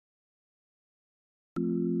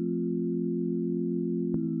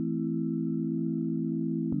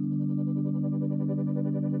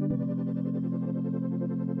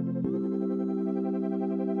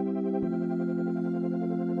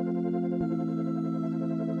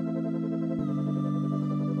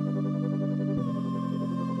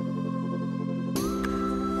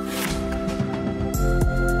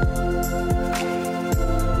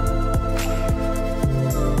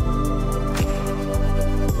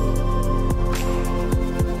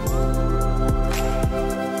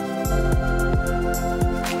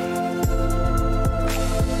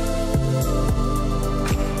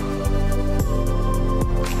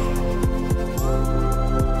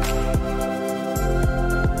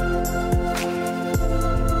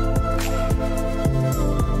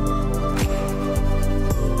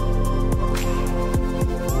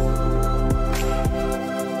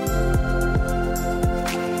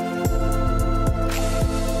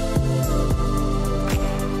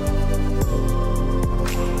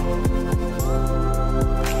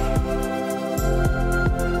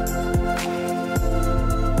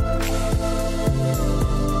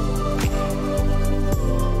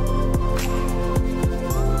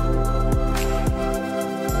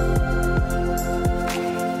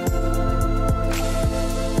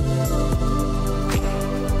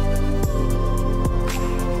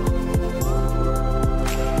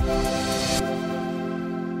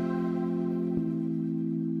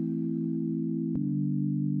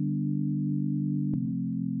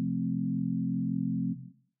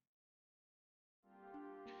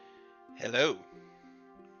Hello.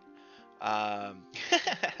 Um,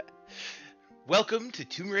 Welcome to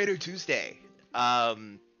Tomb Raider Tuesday.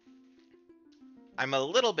 I'm a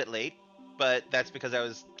little bit late, but that's because I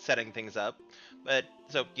was setting things up. But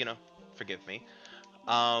so forgive me.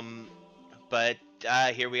 Um, but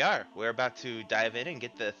here we are. We're about to dive in and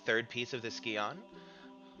get the third piece of the Scion.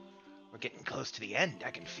 We're getting close to the end.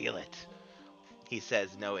 I can feel it. He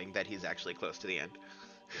says, knowing that he's actually close to the end.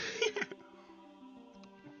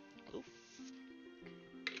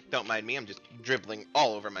 Don't mind me. I'm just dribbling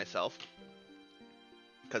all over myself.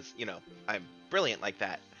 Because, I'm brilliant like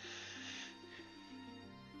that.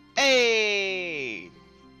 Hey!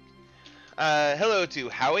 Hello to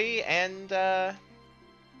Howie and,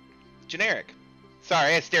 Generic.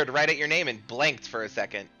 Sorry, I stared right at your name and blanked for a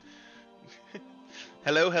second.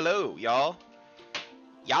 Hello, y'all.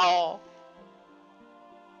 Y'all!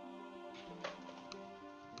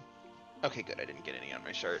 Okay, good, I didn't get any on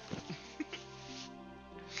my shirt.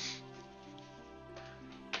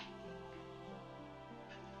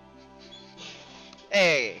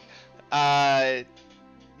 Hey! No,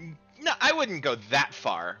 I wouldn't go that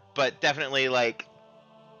far, but definitely, like,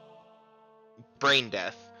 brain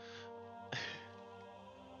death.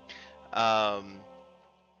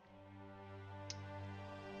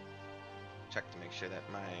 Check to make sure that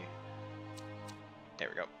there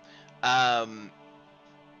we go.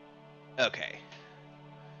 Okay.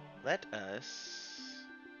 Let us...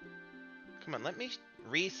 Come on, let me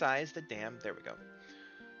resize the damn... There we go.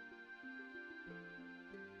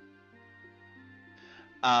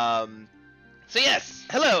 So yes,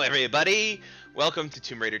 hello everybody! Welcome to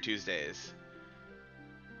Tomb Raider Tuesdays.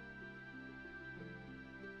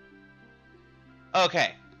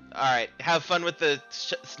 Okay, alright, have fun with the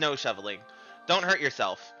snow shoveling. Don't hurt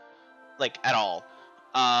yourself. Like, at all.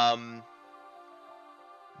 But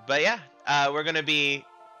yeah, we're gonna be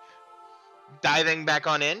diving back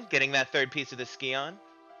on in, getting that third piece of the Scion.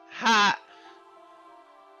 Ha!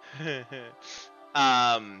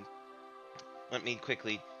 Let me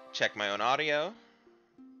quickly check my own audio.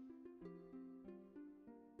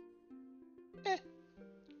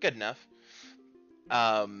 Good enough.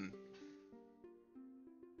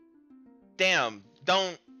 Damn,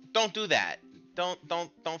 don't do that.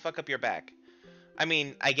 Don't fuck up your back. I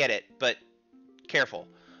mean, I get it, but careful.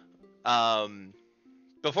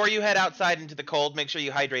 Before you head outside into the cold, make sure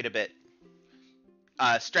you hydrate a bit.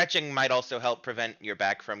 Stretching might also help prevent your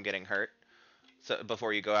back from getting hurt. So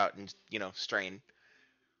before you go out and, strain.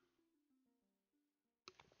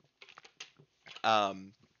 But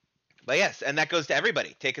yes, and that goes to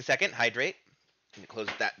everybody. Take a second, hydrate. Let me close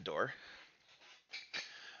that door.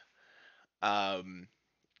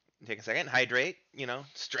 Take a second, hydrate,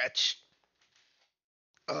 stretch.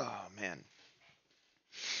 Oh, man.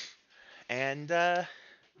 And,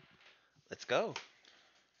 let's go.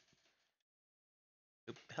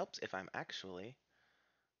 It helps if I'm actually,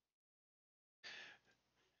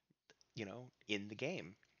 in the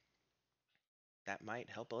game. That might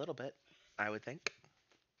help a little bit, I would think.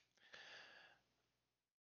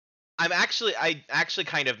 I actually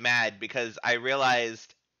kind of mad because I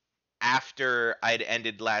realized after I'd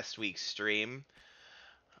ended last week's stream,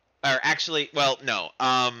 or actually, well, no,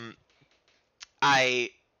 after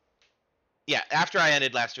I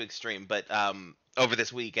ended last week's stream, but over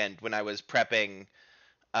this weekend when I was prepping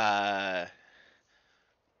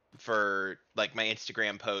for like my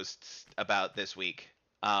Instagram posts about this week,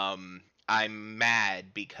 I'm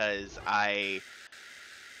mad because I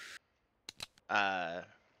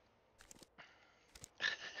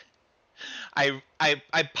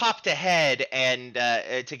popped ahead and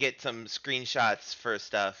to get some screenshots for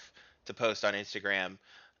stuff to post on Instagram,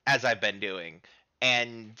 as I've been doing,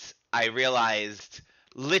 and I realized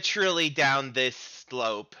literally down this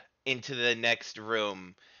slope into the next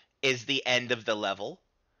room is the end of the level.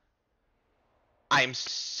 I'm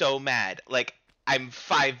so mad. Like, I'm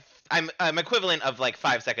equivalent of like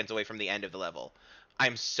 5 seconds away from the end of the level.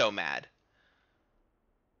 I'm so mad.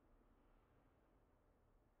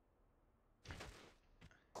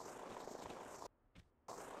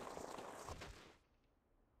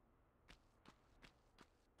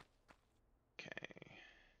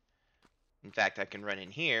 In fact, I can run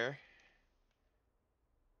in here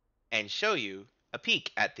and show you a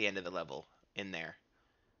peek at the end of the level in there.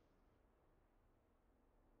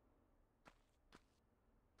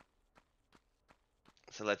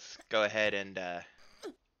 So let's go ahead and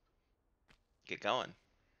get going.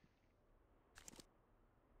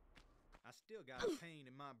 I still got pain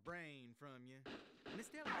in my brain from you. And it's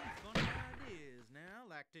still like funny ideas now,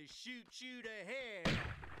 like to shoot ahead.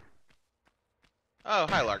 Oh,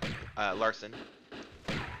 hi, Larson.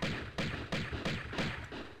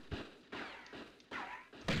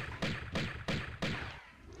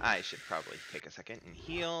 I should probably take a second and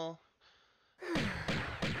heal.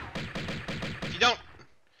 If you don't,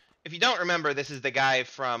 if you don't remember, this is the guy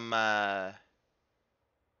from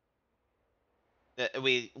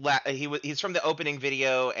he's from the opening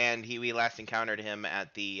video, and we last encountered him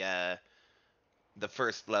at the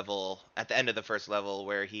first level, at the end of the first level,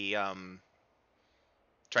 where he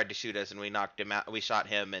tried to shoot us and we knocked him out. We shot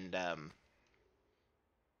him, and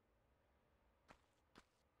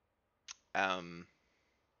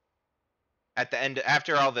at the end,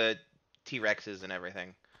 after all the T-Rexes and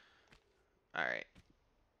everything. All right.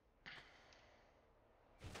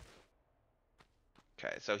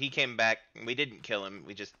 Okay, so he came back. We didn't kill him.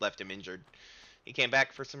 We just left him injured. He came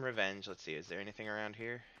back for some revenge. Let's see. Is there anything around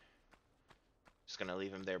here? Just gonna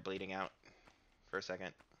leave him there bleeding out for a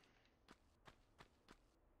second.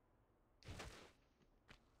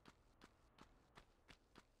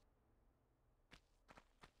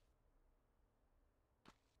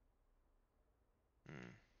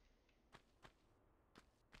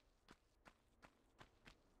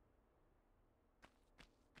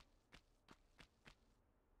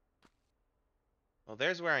 Well,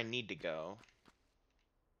 there's where I need to go.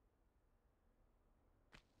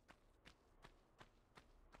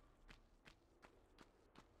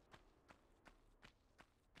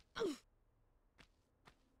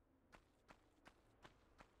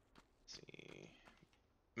 See,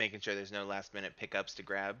 making sure there's no last minute pickups to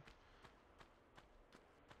grab.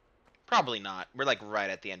 Probably not. We're like right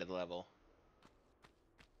at the end of the level.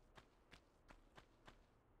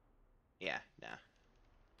 Yeah, nah.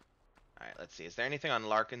 Alright, let's see. Is there anything on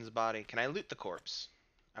Larkin's body? Can I loot the corpse?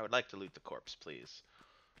 I would like to loot the corpse, please.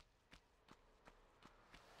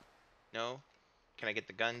 No? Can I get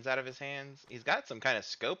the guns out of his hands? He's got some kind of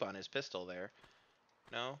scope on his pistol there.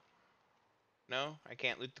 No? No? I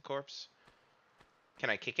can't loot the corpse?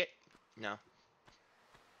 Can I kick it? No.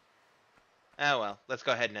 Oh well, let's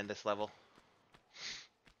go ahead and end this level.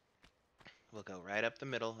 We'll go right up the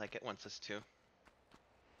middle like it wants us to.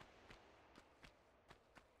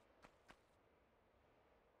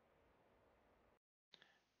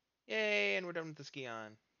 Yay, and we're done with the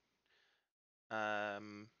Scion.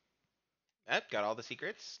 Got all the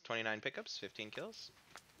secrets. 29 pickups, 15 kills.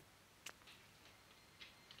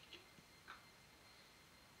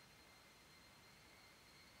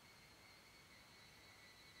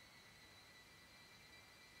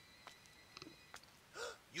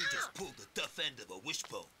 You just pulled the tough end of a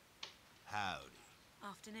wishbone. Howdy.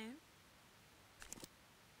 Afternoon.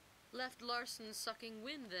 Left Larson sucking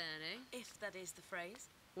wind then, eh? If that is the phrase.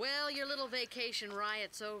 Well, your little vacation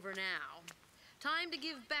riot's over now. Time to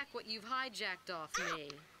give back what you've hijacked off me.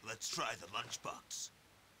 Let's try the lunchbox.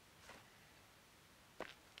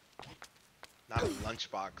 Not a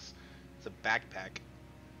lunchbox. It's a backpack.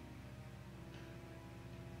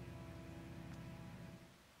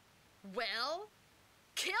 Well,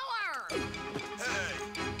 kill her! Hey!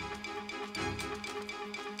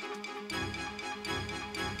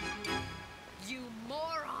 You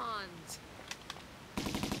morons!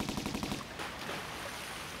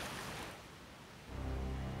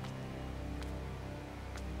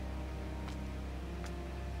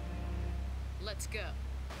 Let's go.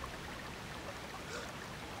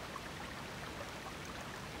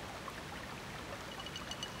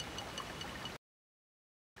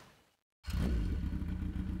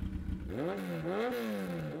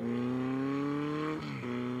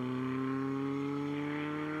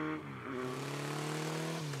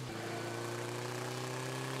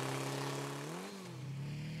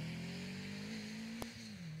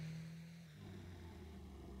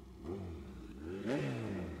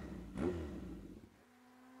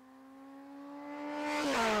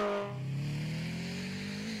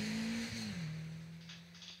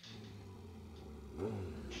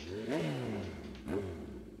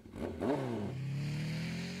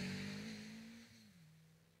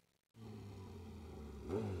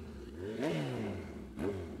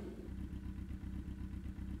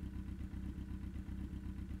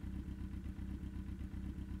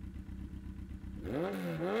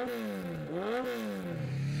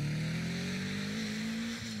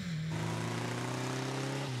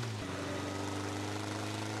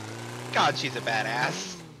 God, she's a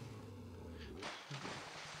badass.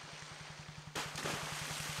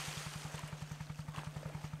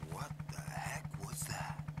 What the heck was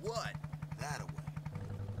that? What? That away.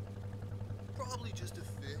 Probably just a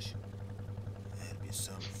fish. That'd be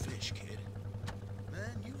some fish, kid.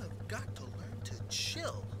 Man, you have got to learn to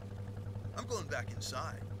chill. I'm going back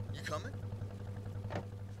inside. You coming?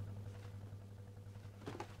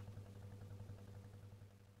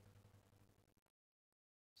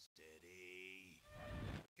 Steady.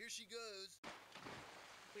 she goes.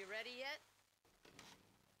 We ready yet?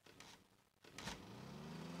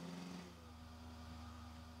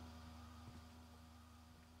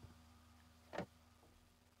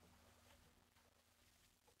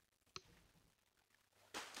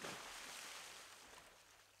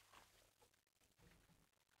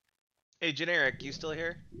 Hey, Generic, you still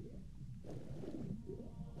here?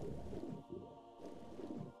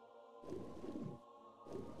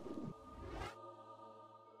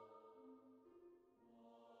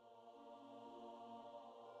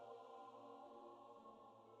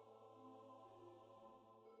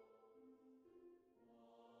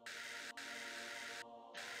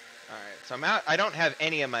 Alright, so I'm out. I don't have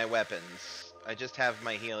any of my weapons. I just have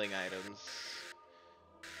my healing items.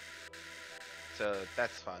 So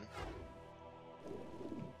that's fun.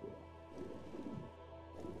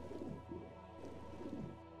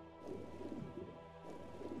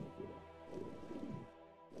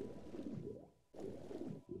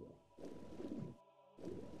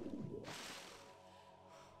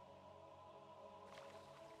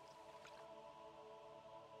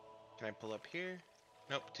 Can I pull up here?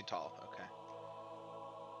 Nope, too tall. Okay.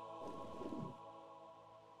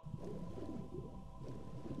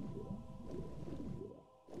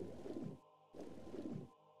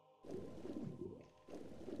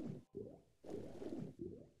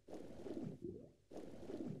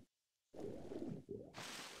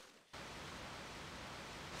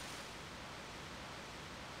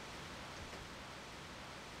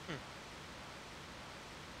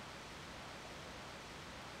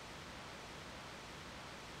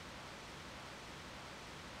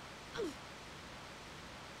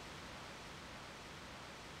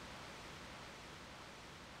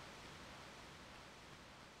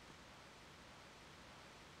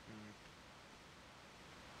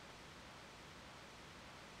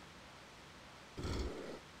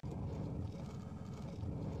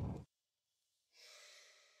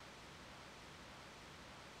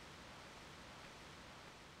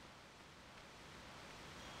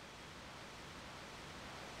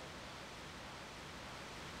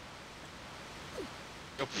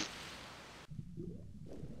 Nope.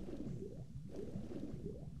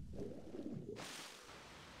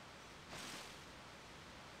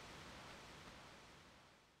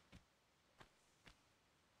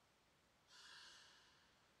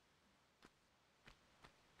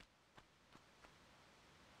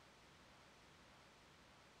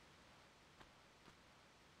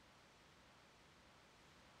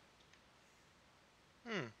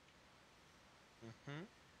 Hmm. Mm-hmm.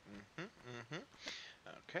 Mm-hmm. Mm-hmm.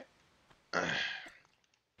 Okay.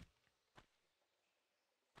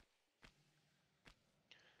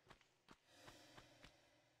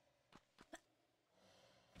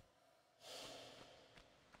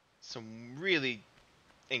 Some really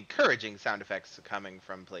encouraging sound effects coming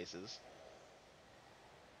from places.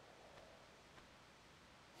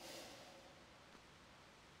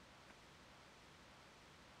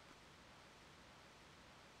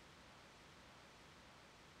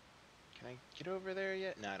 Can I get over there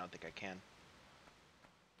yet? No, I don't think I can.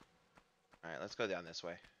 Alright, let's go down this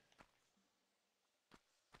way.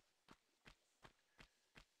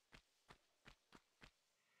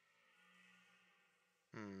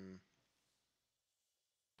 Hmm.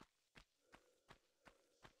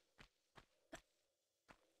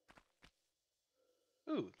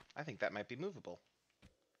 Ooh, I think that might be movable.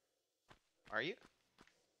 Are you?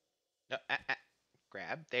 No,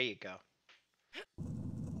 grab. There you go.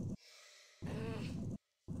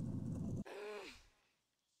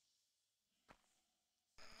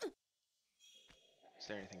 Is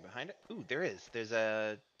there anything behind it? Ooh, there is. There's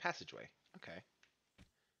a passageway. Okay.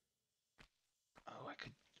 Oh, I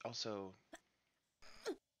could also...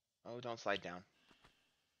 Oh, don't slide down.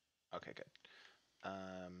 Okay, good.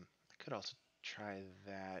 I could also try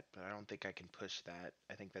that, but I don't think I can push that.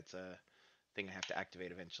 I think that's a thing I have to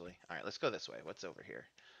activate eventually. Alright, let's go this way. What's over here?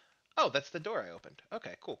 Oh, that's the door I opened.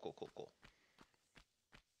 Okay, cool, cool, cool, cool.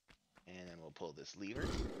 And then we'll pull this lever.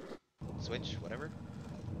 Switch, whatever.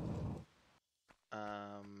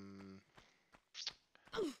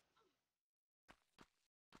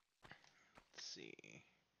 Let's see.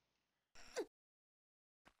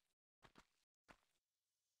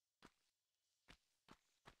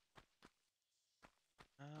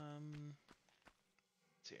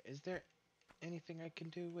 Let's see. Is there anything I can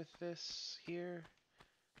do with this here?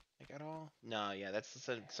 Like at all? No, yeah, that's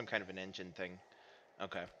some kind of an engine thing.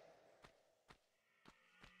 Okay.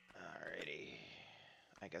 Alrighty.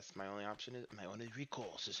 I guess my only option is my only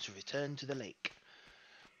recourse is to return to the lake.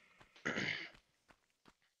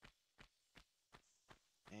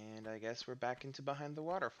 And I guess we're back into behind the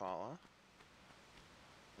waterfall, huh?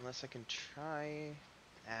 Unless I can try...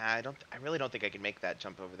 Nah, I really don't think I can make that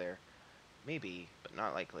jump over there. Maybe, but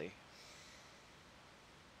not likely.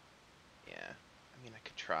 Yeah. I mean, I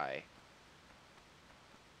could try.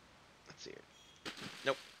 Let's see here.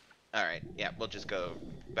 Nope. Alright, yeah, we'll just go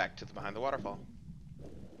back to the behind the waterfall.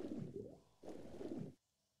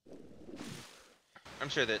 I'm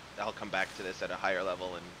sure that I'll come back to this at a higher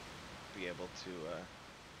level and be able to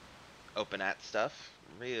open at stuff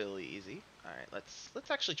really easy. All right, let's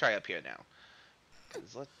actually try up here now.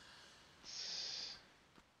 'Cause let's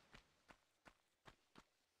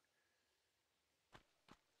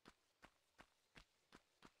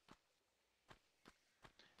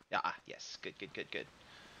yeah, yes, good, good, good, good.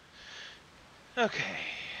 Okay.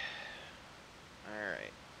 All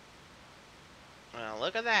right. Well,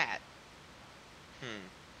 look at that. Hmm.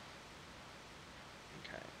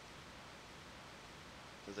 Okay.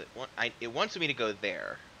 Does it want? It wants me to go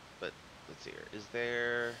there, but let's see here. Is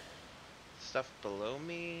there stuff below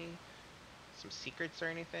me? Some secrets or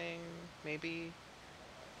anything? Maybe.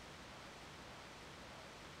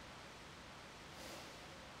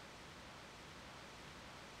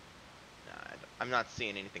 Nah, I'm not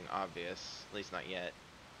seeing anything obvious. At least not yet.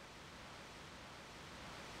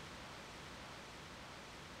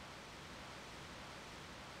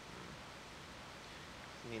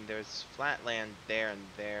 I mean, there's flat land there and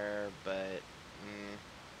there, but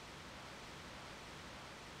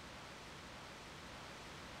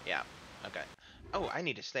yeah. Okay. Oh, I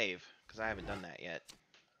need to save because I haven't done that yet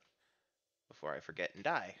before I forget and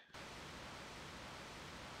die.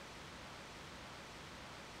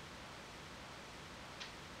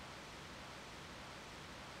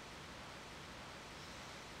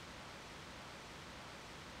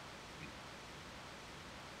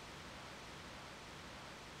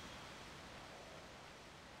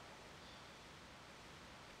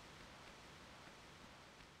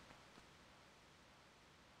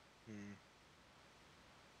 Hmm.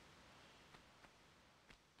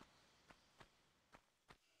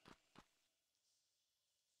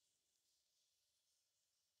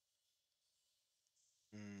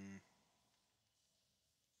 Hmm.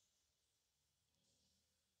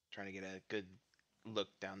 Trying to get a good look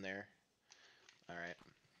down there. All right.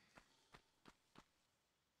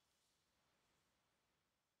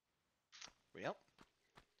 Yep.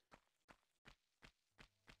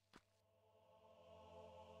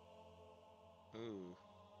 Ooh.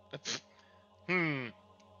 Hmm.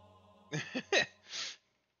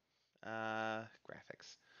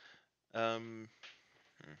 Graphics. Um.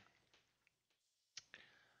 hmm.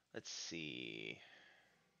 Let's see.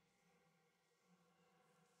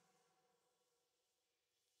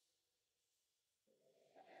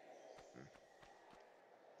 Hmm.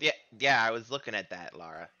 Yeah, yeah. I was looking at that,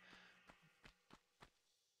 Lara.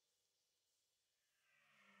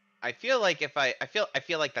 I feel like if I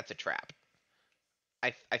feel like that's a trap.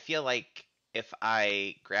 I feel like if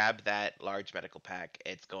I grab that large medical pack,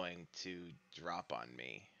 it's going to drop on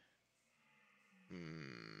me.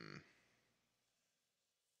 Hmm.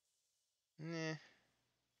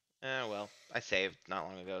 Nah. Well, I saved not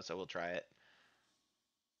long ago, so we'll try it.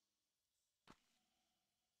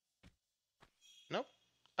 Nope.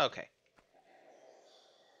 Okay.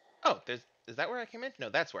 Oh, is that where I came in? No,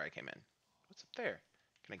 that's where I came in. What's up there?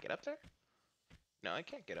 Can I get up there? No, I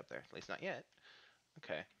can't get up there. At least not yet.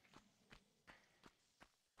 Okay.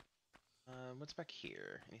 What's back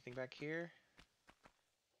here? Anything back here?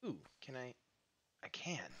 Ooh, can I? I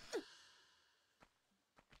can.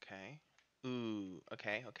 Okay. Ooh,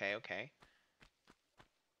 okay, okay, okay.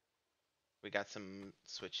 We got some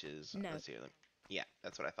switches. No. Let's see. Yeah,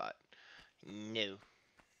 that's what I thought. No.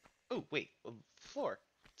 Oh, wait. Floor.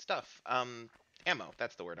 Stuff. Ammo.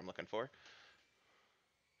 That's the word I'm looking for.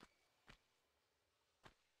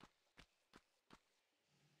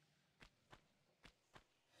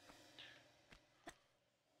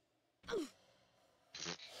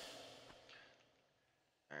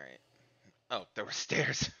 Alright. Oh, there were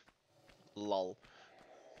stairs. Lol.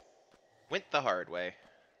 Went the hard way.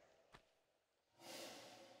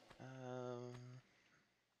 Um.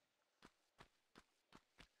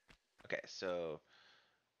 Okay, so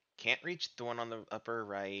can't reach the one on the upper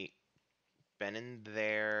right. Been in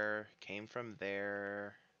there. Came from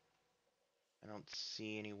there. I don't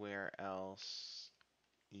see anywhere else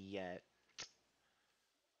yet.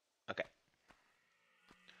 Okay.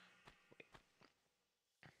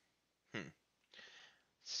 Hmm.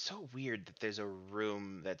 So weird that there's a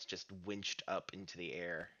room that's just winched up into the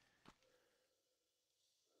air.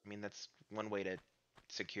 I mean, that's one way to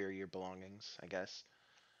secure your belongings, I guess.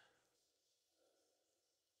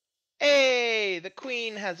 the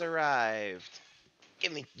queen has arrived.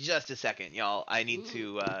 Give me just a second, y'all. I need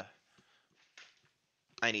to,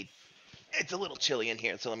 it's a little chilly in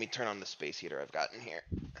here, so let me turn on the space heater I've got in here.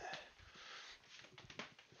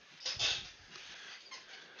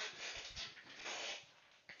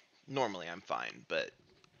 Normally I'm fine, but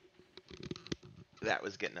that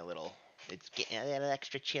was getting it's getting a little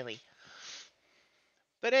extra chilly.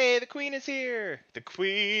 But hey, the queen is here! The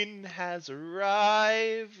queen has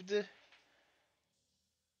arrived!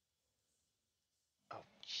 Oh,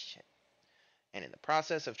 shit. And in the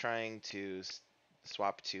process of trying to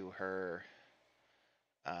swap to her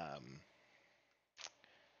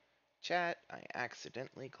chat, I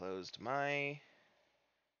accidentally closed my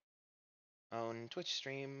own Twitch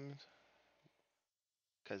stream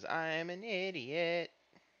because I'm an idiot.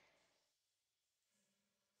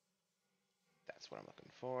 That's what I'm looking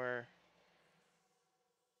for.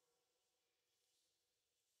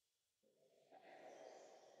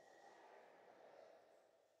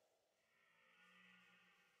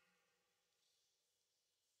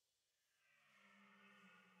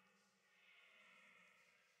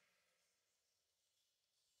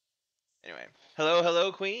 Anyway,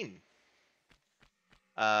 hello, Queen.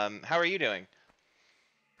 How are you doing?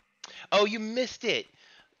 Oh, you missed it.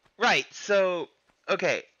 Right. So,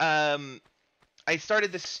 okay. I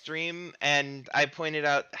started the stream and I pointed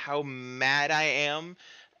out how mad I am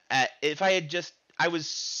at if I had I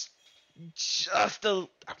was just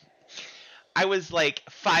I was like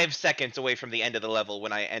 5 seconds away from the end of the level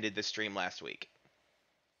when I ended the stream last week.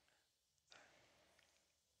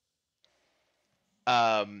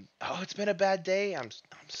 Oh, it's been a bad day. I'm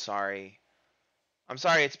sorry. I'm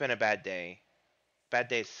sorry it's been a bad day. Bad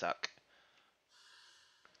days suck.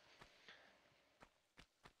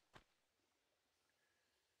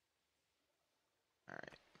 All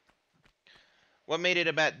right. What made it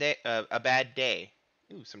a bad day? A bad day.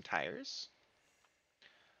 Ooh, some tires.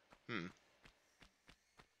 I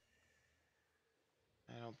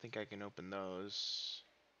don't think I can open those.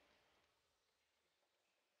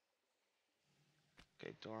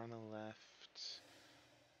 Okay, door on the left.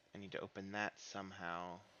 I need to open that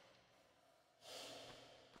somehow.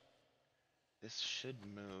 This should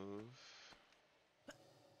move.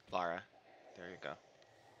 Lara, there you go.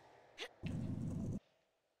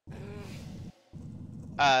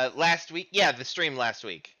 Last week, yeah, the stream last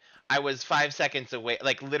week. I was 5 seconds away,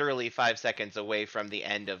 like literally 5 seconds away from the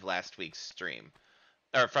end of last week's stream,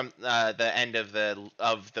 or from the end of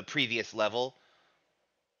the previous level.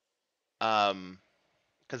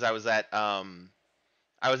 Because I was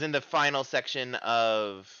I was in the final section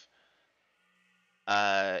of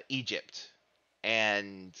Egypt,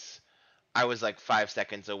 and I was like 5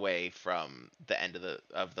 seconds away from the end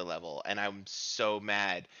of the level, and I'm so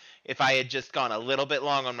mad. If I had just gone a little bit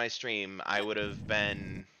long on my stream, I would have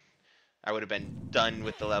been done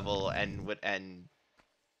with the level and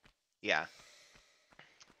yeah.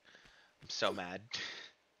 I'm so mad.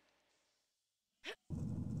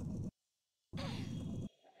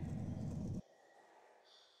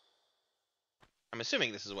 I'm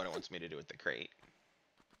assuming this is what it wants me to do with the crate.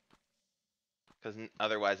 Because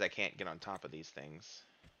otherwise I can't get on top of these things.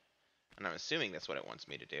 And I'm assuming that's what it wants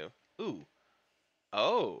me to do. Ooh.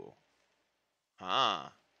 Oh. Huh.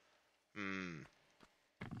 Hmm.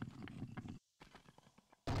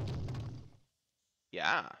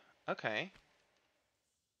 Yeah. Okay.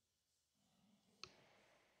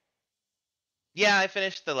 Yeah, I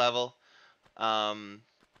finished the level. Now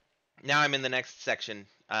I'm in the next section,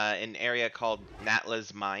 an area called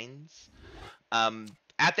Natla's Mines.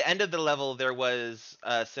 At the end of the level, there was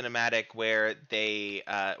a cinematic where the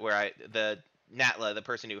Natla, the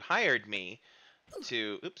person who hired me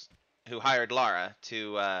who hired Lara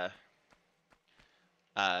to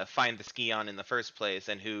find the Scion in the first place,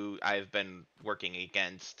 and who I've been working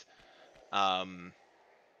against,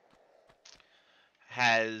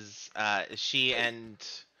 has she and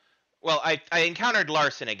well, I encountered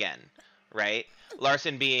Larson again, right?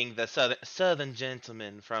 Larson being the southern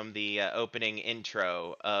gentleman from the opening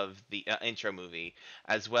intro of the intro movie,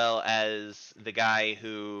 as well as the guy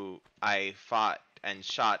who I fought and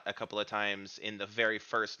shot a couple of times in the very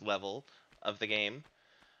first level of the game.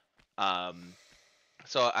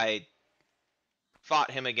 So I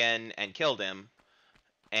fought him again and killed him,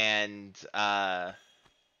 and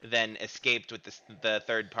then escaped with the the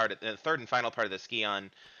third and final part of the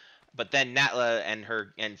Scion. But then Natla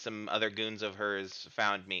and some other goons of hers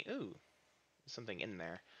found me. Ooh, something in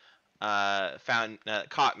there.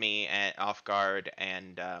 Caught me off guard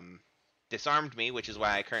and disarmed me, which is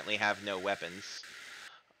why I currently have no weapons.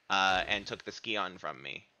 And took the Scion from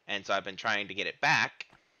me. And so I've been trying to get it back.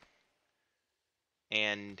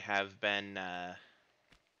 and have been,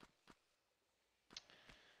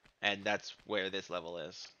 and that's where this level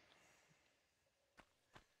is.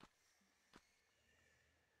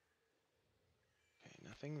 Okay,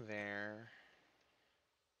 nothing there.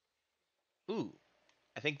 Ooh,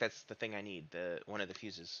 I think that's the thing I need, one of the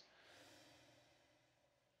fuses.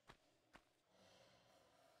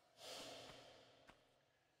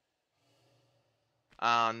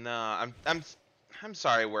 No, I'm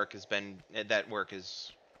sorry. That work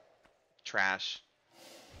is trash.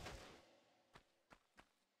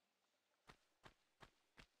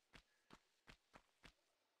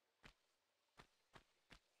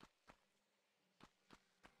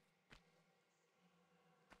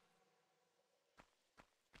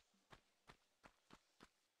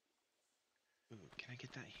 Ooh, can I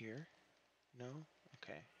get that here? No?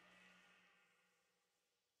 Okay.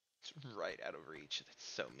 It's right out of reach.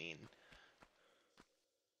 That's so mean.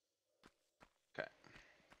 Okay.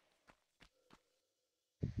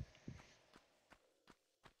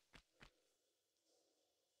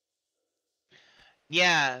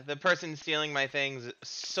 Yeah, the person stealing my things,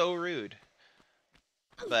 so rude.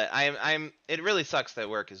 But it really sucks that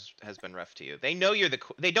work has been rough to you. They know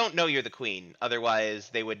they don't know you're the queen. Otherwise,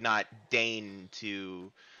 they would not they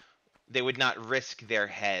would not risk their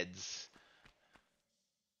heads.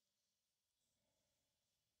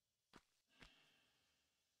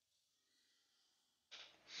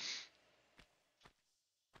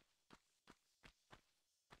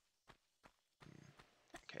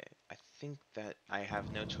 Okay, I think that I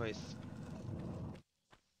have no choice.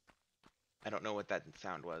 I don't know what that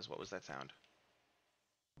sound was. What was that sound?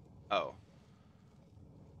 Oh.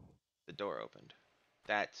 The door opened.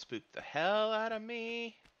 That spooked the hell out of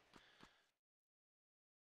me.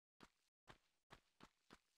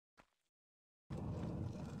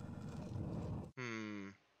 Hmm.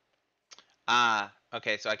 Ah,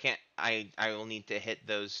 okay, so I will need to hit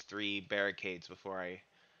those 3 barricades before I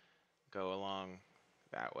go along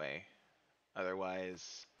that way.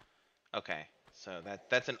 Otherwise, okay. So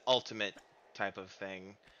that's an ultimate type of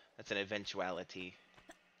thing. That's an eventuality.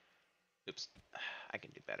 Oops. I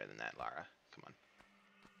can do better than that, Lara. Come on.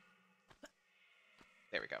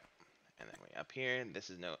 There we go. And then we up here.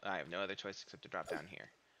 I have no other choice except to drop down here.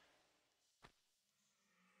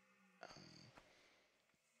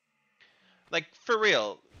 Like, for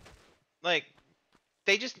real. Like,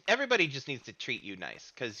 everybody just needs to treat you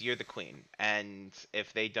nice, because you're the queen. And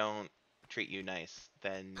if they don't treat you nice,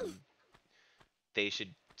 then they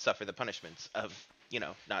should suffer the punishments of,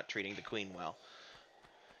 not treating the queen well.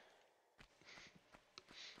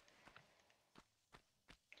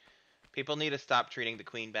 People need to stop treating the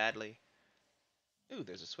queen badly. Ooh,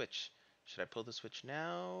 there's a switch. Should I pull the switch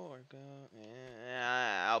now or go?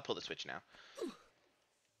 I'll pull the switch now.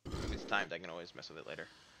 If it's timed, I can always mess with it later.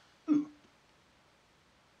 Ooh.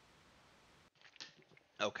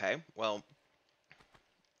 Okay, well,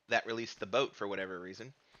 that released the boat for whatever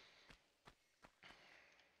reason.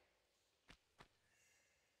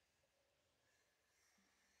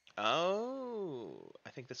 Oh,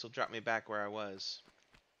 I think this will drop me back where I was.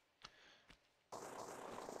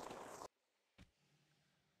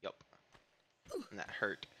 Yup. And that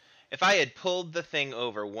hurt. If I had pulled the thing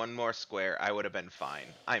over one more square, I would have been fine.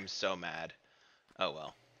 I'm so mad. Oh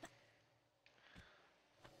well.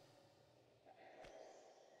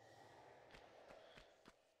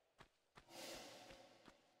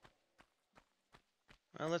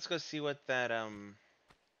 Well, let's go see what that,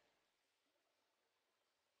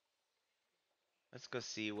 let's go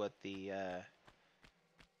see what the,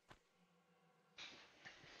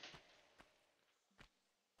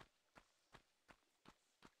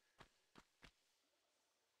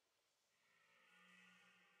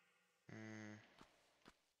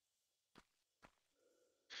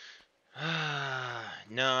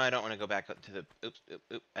 no, I don't want to go back up to the. Oops,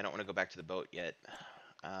 I don't want to go back to the boat yet.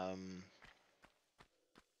 I.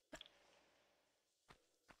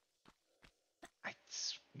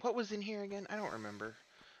 What was in here again? I don't remember.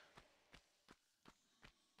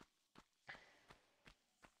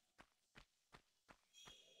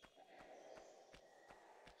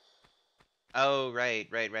 Oh, right.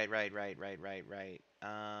 I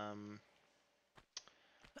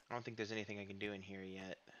don't think there's anything I can do in here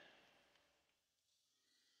yet.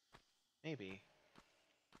 Maybe.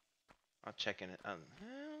 I'll check in it. Hell.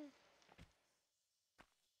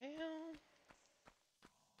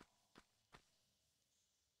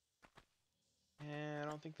 Yeah, I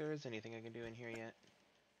don't think there is anything I can do in here yet.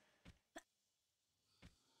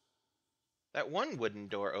 That one wooden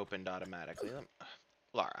door opened automatically.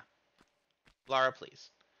 Lara. Lara, please.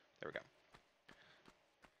 There we go.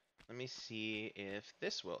 Let me see if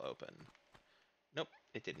this will open. Nope,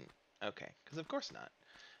 it didn't. Okay, because of course not.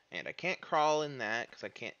 And I can't crawl in that because I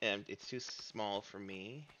can't. It's too small for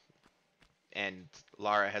me. And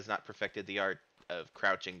Lara has not perfected the art of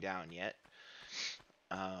crouching down yet.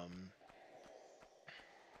 All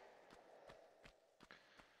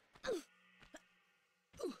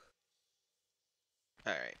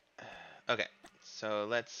right. Okay, so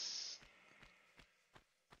let's.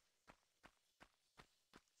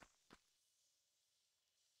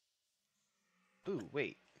 Ooh,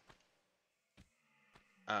 wait.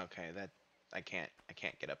 Okay, that I can't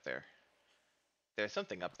get up there. There's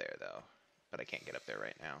something up there though, but I can't get up there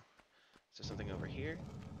right now. Is there something over here?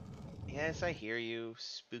 Yes, I hear you.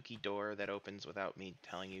 Spooky door that opens without me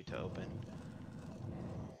telling you to open.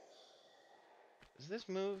 Does this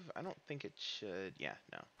move? I don't think it should. Yeah,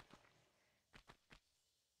 no.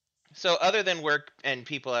 So other than work and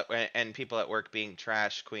people at work being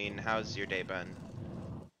trash, Queen, how's your day been?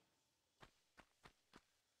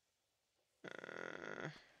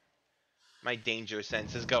 My danger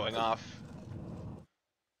sense is going off.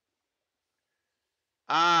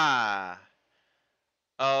 Ah.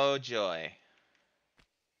 Oh joy.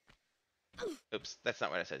 Oops, that's not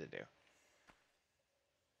what I said to do.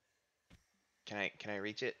 Can I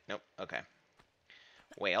reach it? Nope. Okay.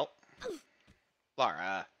 Well,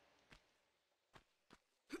 Lara.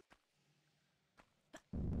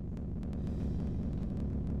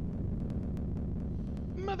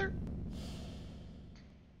 Mother.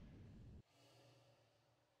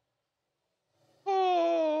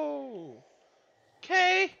 Oh.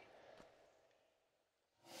 Okay.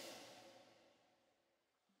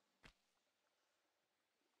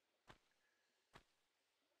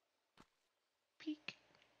 Peek.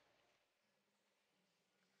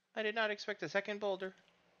 I did not expect a second boulder.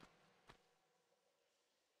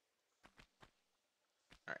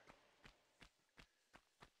 All right.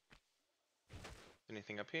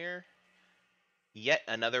 Anything up here? Yet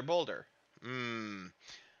another boulder. Hmm.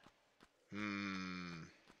 Hmm.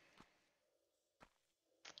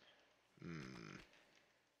 Hmm.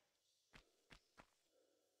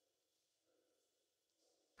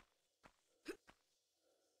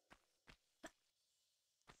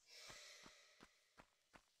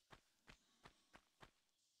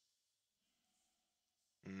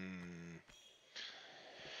 Hmm.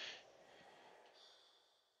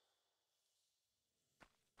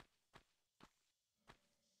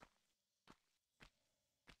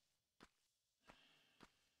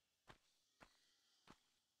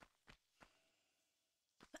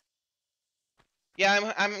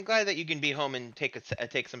 Yeah, I'm glad that you can be home and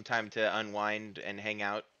take some time to unwind and hang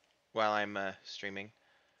out while I'm streaming.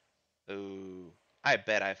 Ooh, I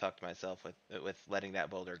bet I fucked myself with letting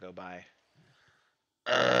that boulder go by.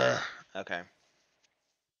 Ugh. Okay.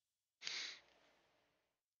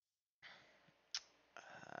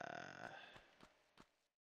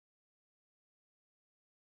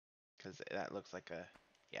 Because that looks like a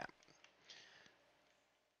yeah.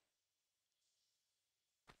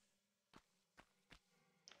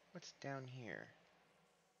 What's down here?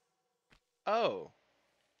 Oh.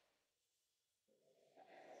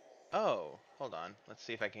 Oh. Hold on. Let's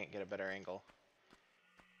see if I can't get a better angle.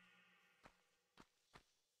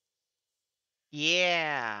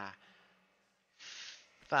 Yeah.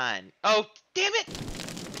 Fun. Oh, damn it!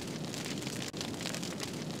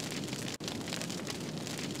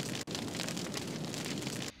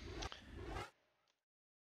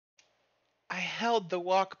 I held the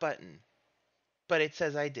walk button, but it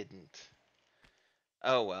says I didn't.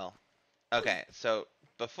 Oh well. Okay, so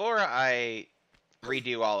before I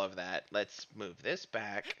redo all of that, let's move this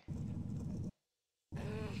back.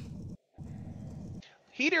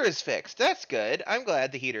 Heater is fixed. That's good. I'm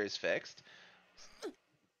glad the heater is fixed.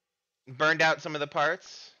 Burned out some of the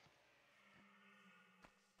parts.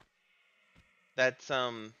 That's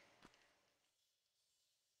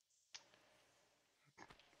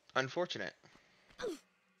unfortunate.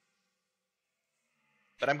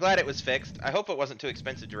 But I'm glad it was fixed. I hope it wasn't too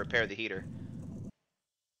expensive to repair the heater.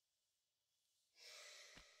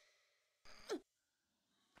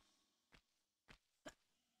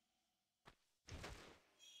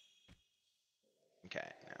 Okay,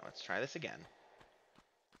 now let's try this again.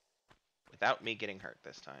 Without me getting hurt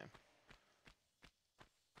this time.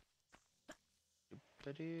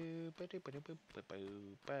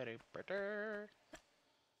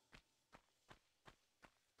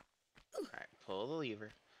 Alright, pull the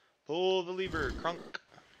lever. Pull the lever, crunk.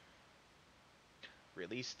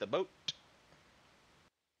 Release the boat.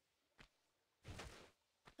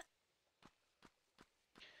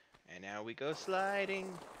 And now we go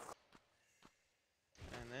sliding.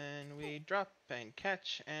 And then we drop and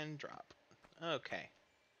catch and drop. Okay.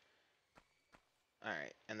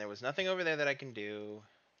 Alright, and there was nothing over there that I can do.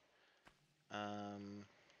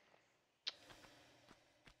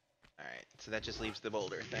 Alright, so that just leaves the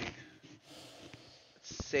boulder thing.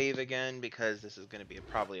 Let's save again because this is going to be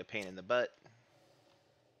probably a pain in the butt.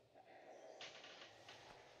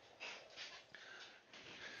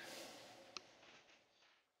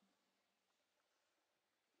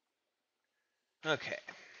 Okay.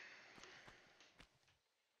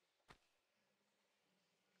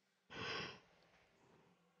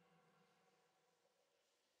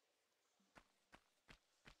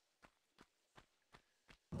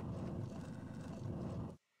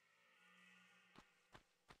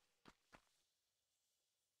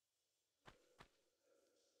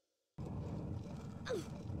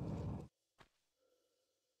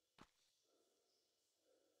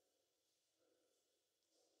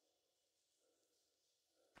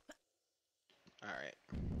 Alright.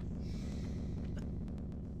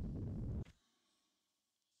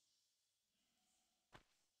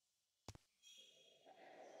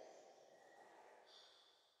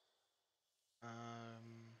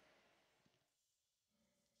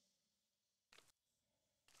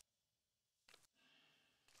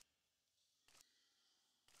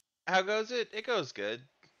 How goes it? It goes good.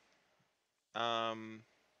 Um,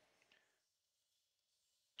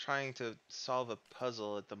 Trying to solve a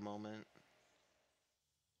puzzle at the moment.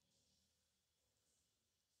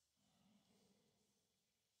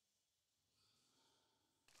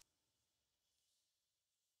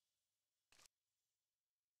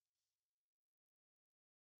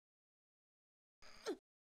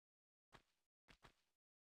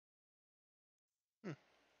 Hmm.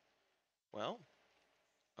 Well,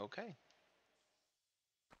 okay.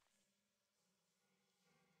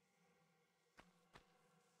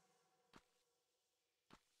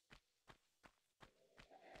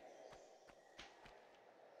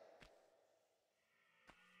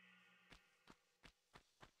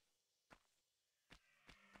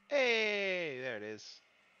 Hey, there it is.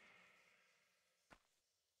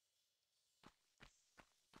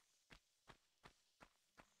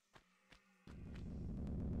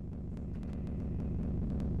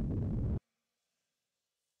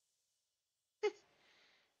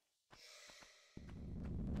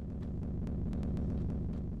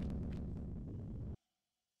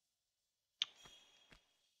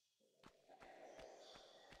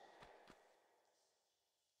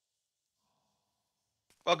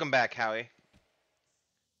 Welcome back, Howie.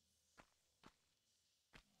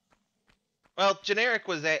 Well, generic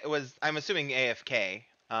was I'm assuming AFK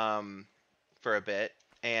for a bit,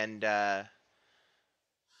 and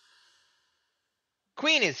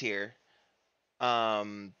Queen is here.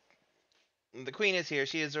 Um, the Queen is here.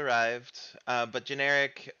 She has arrived. But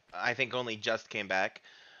generic, I think, only just came back.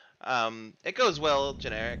 It goes well,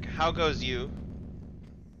 generic. How goes you?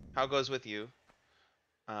 How goes with you?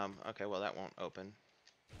 Okay, well that won't open.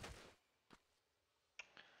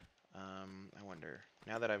 I wonder.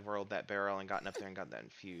 Now that I've rolled that barrel and gotten up there and got that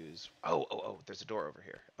infuse. Oh, there's a door over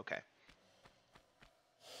here. Okay.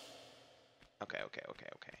 Okay.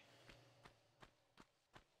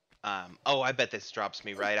 Oh, I bet this drops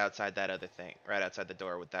me right outside that other thing. Right outside the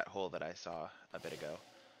door with that hole that I saw a bit ago.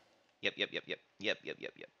 Yep.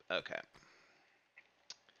 Okay.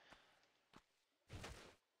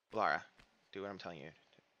 Lara, do what I'm telling you.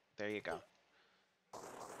 There you go.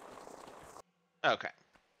 Okay.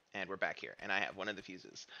 And we're back here. And I have one of the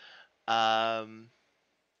fuses. Um,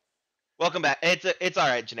 Welcome back. It's all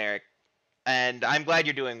right, generic. And I'm glad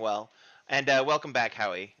you're doing well. And welcome back,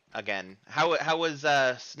 Howie. Again, how was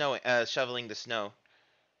shoveling the snow?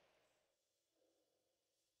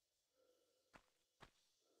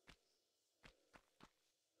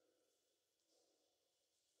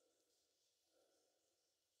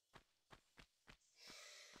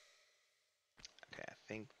 Okay, I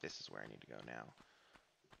think this is where I need to go now.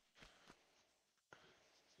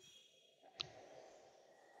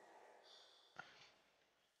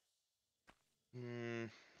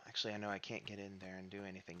 Actually, I know I can't get in there and do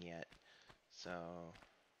anything yet. So,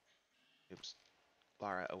 oops,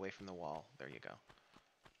 Lara, away from the wall. There you go.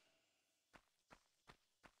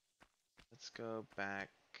 Let's go back.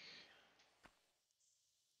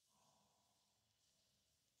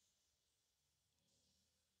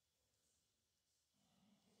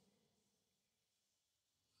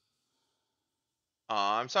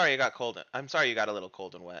 Aw, I'm sorry you got cold. I'm sorry you got a little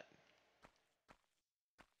cold and wet.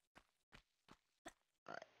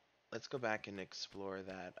 All right, let's go back and explore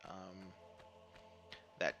that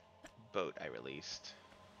boat I released.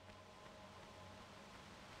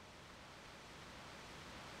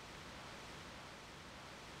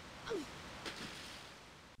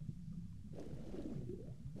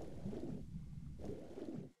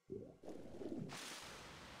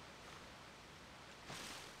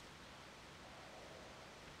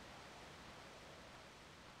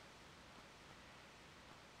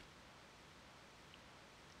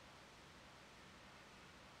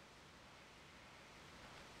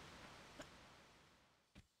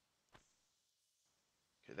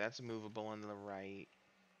 That's movable on the right.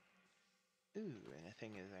 Ooh, and a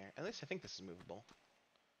thing is there. At least I think this is movable.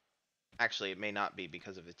 Actually, it may not be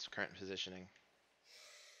because of its current positioning.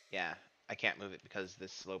 Yeah, I can't move it because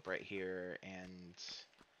this slope right here and...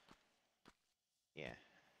 Yeah.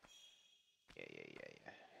 Yeah.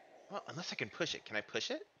 Well, unless I can push it. Can I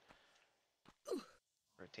push it?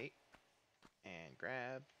 Rotate. And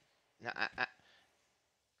grab. No,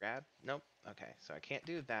 grab? Nope. Okay, so I can't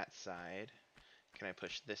do that side. Can I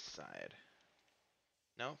push this side?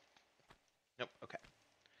 No? Nope, okay.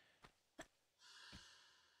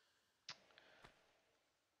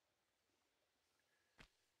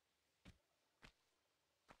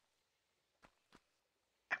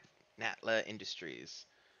 Natla Industries.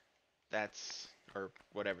 That's, or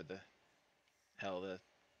whatever the hell the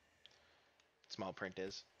small print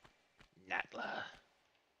is. Natla.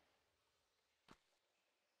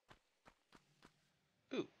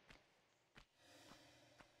 Ooh.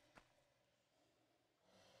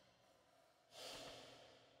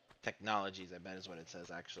 Technologies, I bet is what it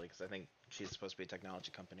says actually, because I think she's supposed to be a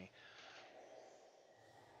technology company.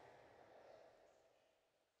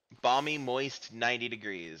 Balmy, moist, 90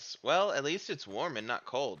 degrees. Well, at least it's warm and not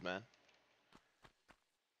cold, man.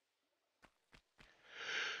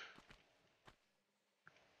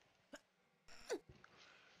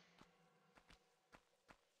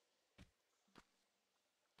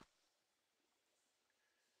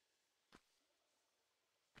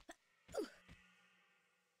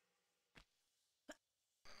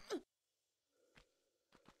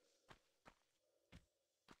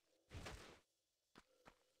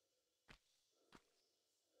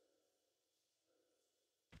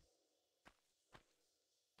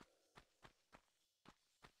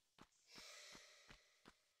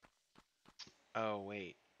 Oh,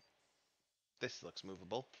 wait. This looks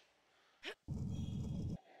movable.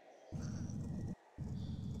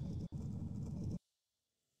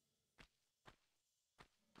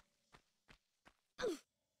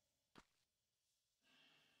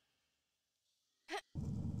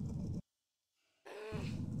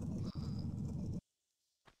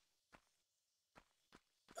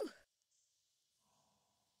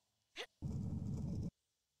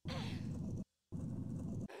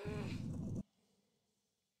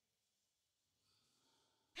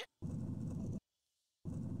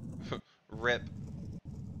 Rip.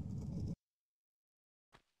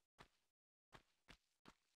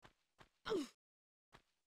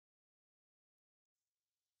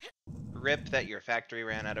 Rip that your factory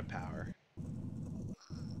ran out of power.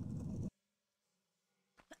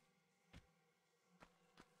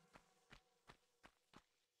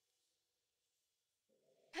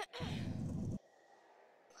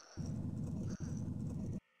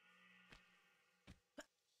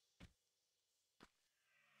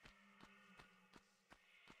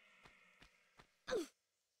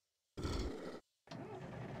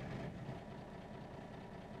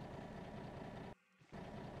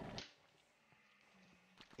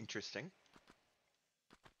 Interesting.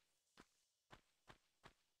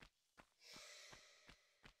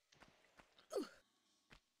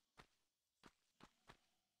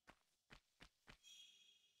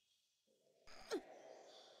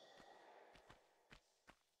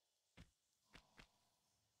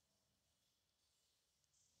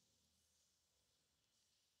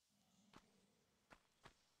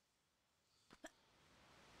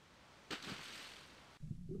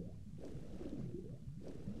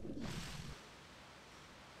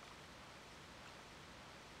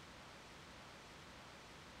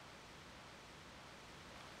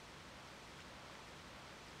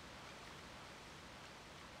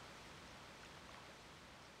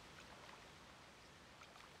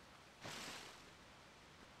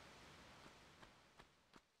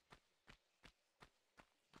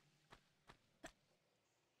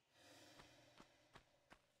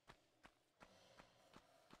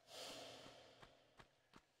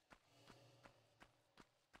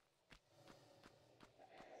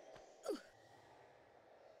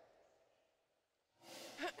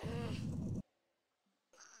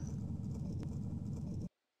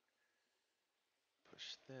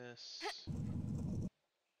 Push this.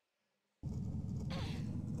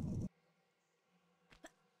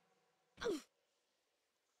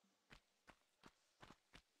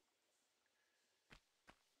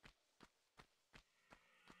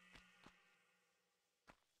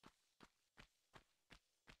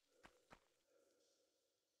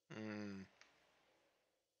 Hmm.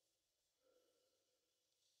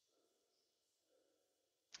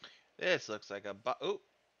 This looks like a oh,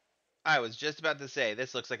 I was just about to say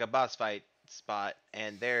this looks like a boss fight spot,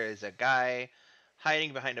 and there is a guy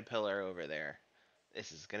hiding behind a pillar over there.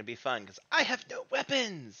 This is gonna be fun because I have no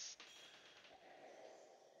weapons.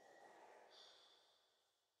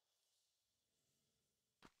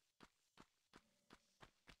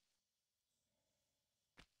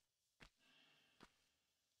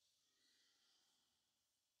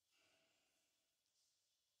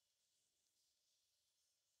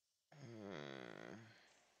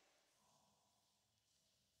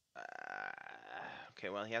 Okay,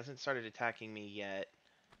 well, he hasn't started attacking me yet.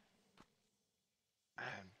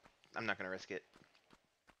 I'm not gonna risk it.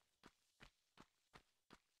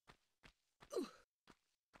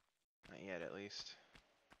 Not yet, at least.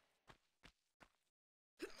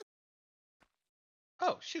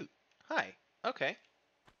 Oh, shoot. Hi. Okay.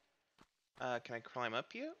 Can I climb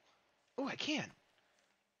up you? Oh, I can.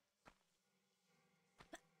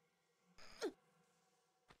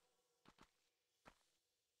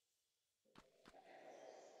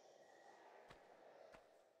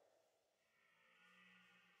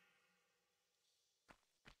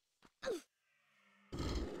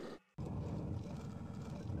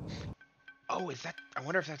 Oh, is that... I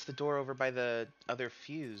wonder if that's the door over by the other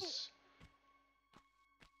fuse.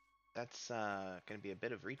 That's gonna be a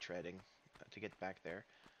bit of retreading to get back there.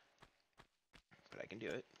 But I can do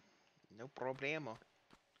it. No problemo.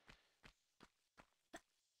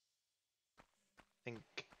 Think...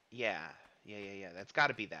 Yeah. Yeah. That's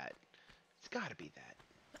gotta be that. It's gotta be that.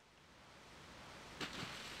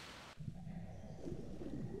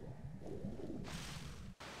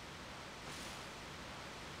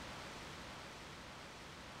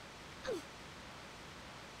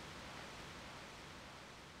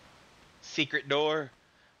 Secret door.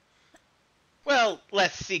 Well,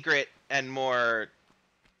 less secret and more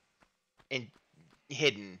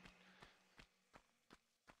hidden.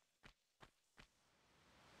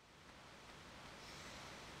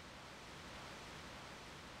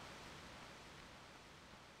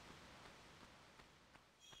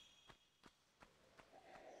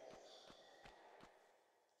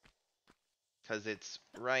 Because it's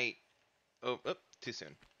right... Oh, too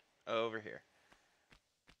soon. Over here.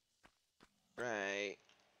 Right.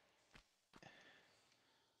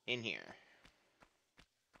 In here.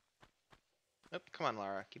 Oh, come on,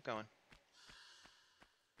 Lara. Keep going.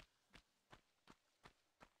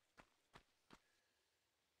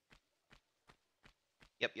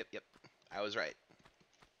 Yep. I was right.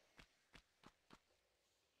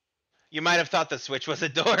 You might have thought the switch was a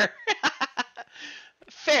door.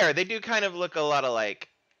 Fair. They do kind of look a lot alike.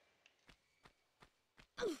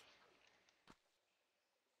 Well,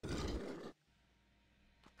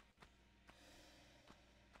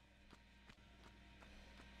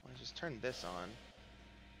 I just turned this on.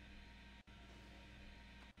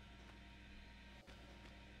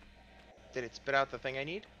 Did it spit out the thing I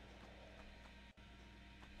need?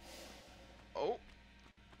 Oh.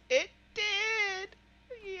 It did!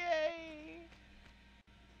 Yay!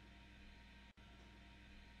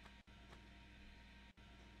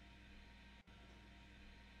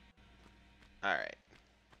 Alright.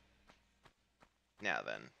 Now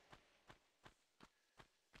then.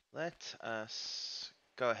 Let us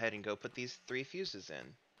go ahead and go put these 3 fuses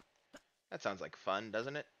in. That sounds like fun,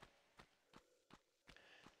 doesn't it?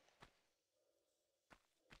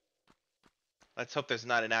 Let's hope there's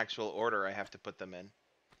not an actual order I have to put them in.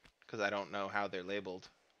 Because I don't know how they're labeled.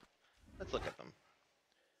 Let's look at them.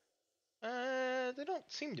 They don't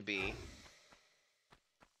seem to be.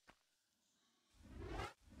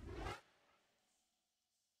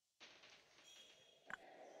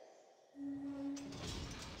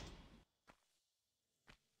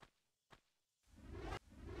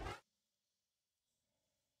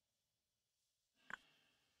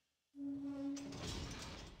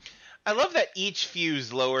 I love that each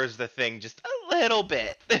fuse lowers the thing just a little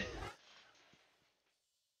bit.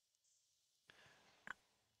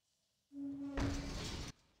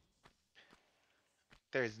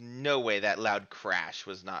 There's no way that loud crash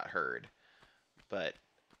was not heard. But,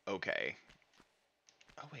 okay.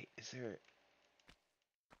 Oh wait, is there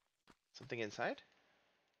something inside?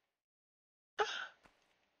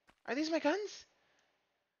 Are these my guns?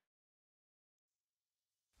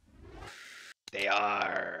 They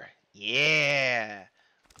are. Yeah.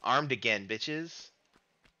 Armed again, bitches.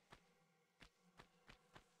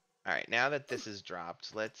 Alright, now that this is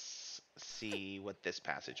dropped, let's see what this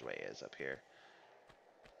passageway is up here.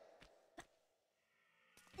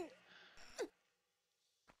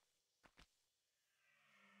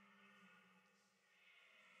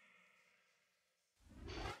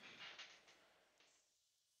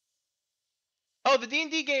 Oh, the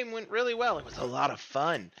D&D game went really well. It was a lot of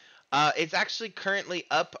fun. It's actually currently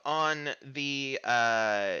up on the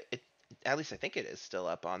At least I think it is still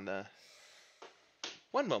up on the.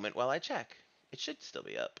 One moment while I check. It should still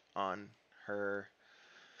be up on her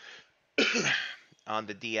on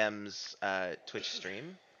the DM's Twitch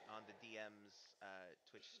stream. On the DM's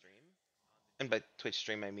Twitch stream. And by Twitch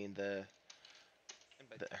stream I mean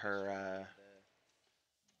her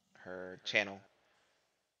channel.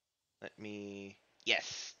 Let me.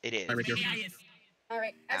 Yes, it is. Right here. All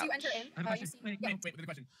right. As you Ouch. enter in, I have a you question. see. Wait, Yeah. with a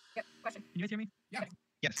question. Yep. Question. Can you guys hear me? Yeah.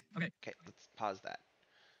 Yes. Okay. Okay, let's pause that.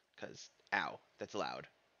 Cause ow, that's loud.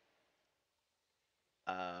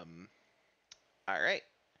 All right.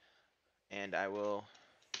 And I will.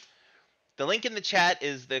 The link in the chat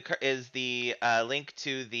is the link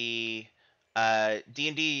to the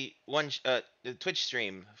D&D the Twitch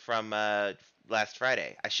stream from last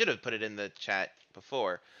Friday. I should have put it in the chat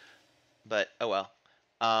before, but oh well.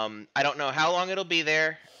 I don't know how long it'll be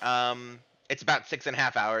there. It's about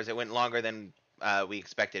 6.5 hours. It went longer than we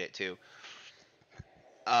expected it to.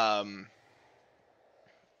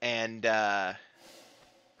 And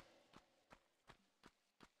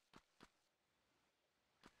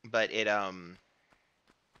but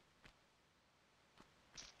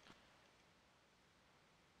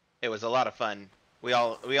it was a lot of fun. We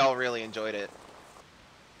all really enjoyed it.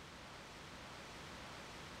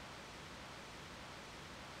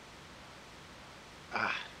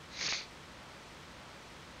 Ah.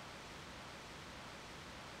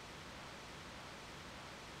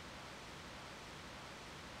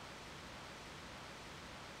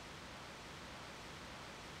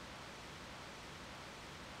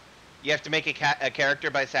 You have to make a character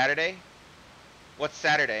by Saturday? What's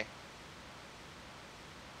Saturday?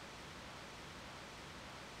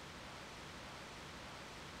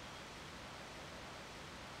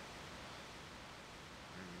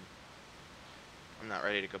 I'm not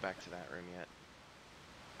ready to go back to that room yet.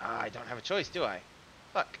 I don't have a choice, do I?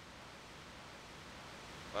 Fuck.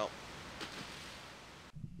 Well.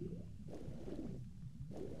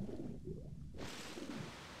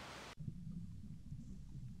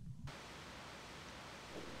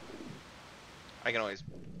 I can always,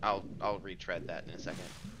 I'll retread that in a second.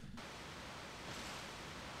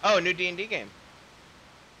 Oh, a new D&D game.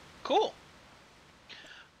 Cool.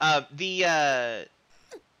 The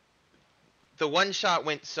one shot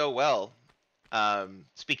went so well.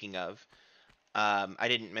 Speaking of, I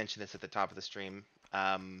didn't mention this at the top of the stream.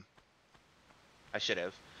 I should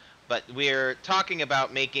have, but we're talking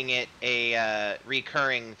about making it a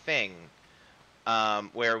recurring thing,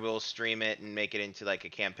 where we'll stream it and make it into like a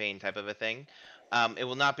campaign type of a thing. It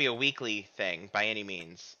will not be a weekly thing by any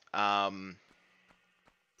means, but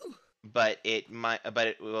it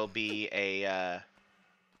will be a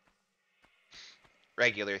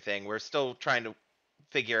regular thing. We're still trying to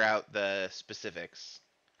figure out the specifics.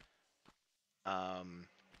 I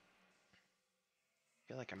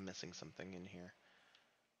feel like I'm missing something in here.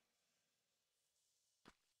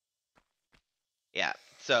 Yeah,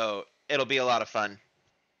 so it'll be a lot of fun.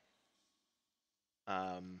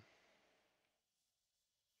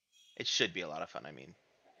 It should be a lot of fun, I mean.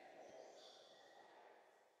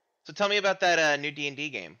 So tell me about that new D&D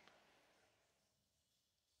game.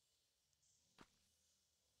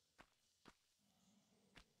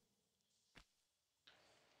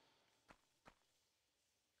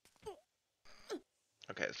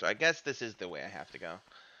 Okay, so I guess this is the way I have to go.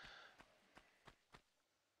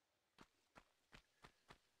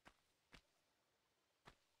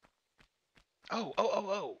 Oh.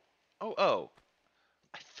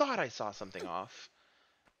 I thought I saw something off.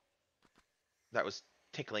 That was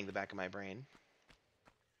tickling the back of my brain.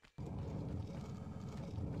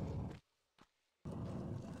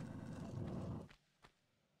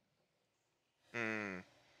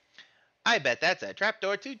 I bet that's a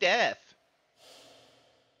trapdoor to death.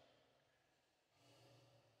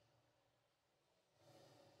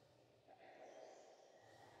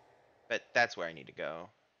 But that's where I need to go.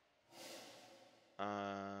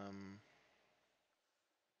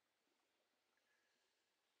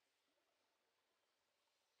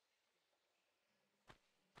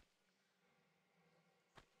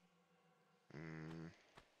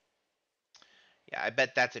 Yeah, I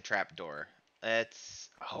bet that's a trapdoor. Let's.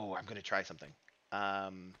 Oh, I'm gonna try something.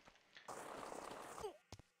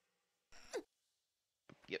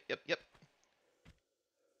 Yep.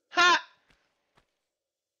 Ha!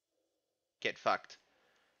 Get fucked.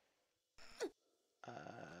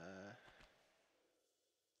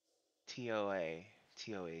 TOA.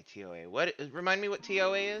 What? Remind me what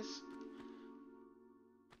TOA is?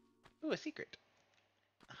 Ooh, a secret.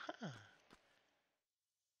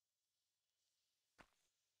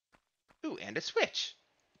 Ooh, and a switch.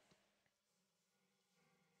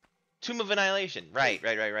 Tomb of Annihilation. Right.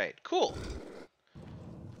 Cool.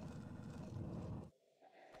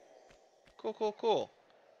 Cool.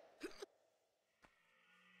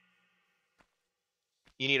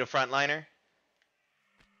 You need a frontliner?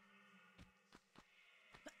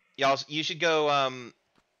 Y'all, you should go,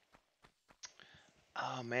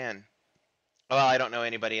 oh man. Well, I don't know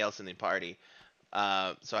anybody else in the party.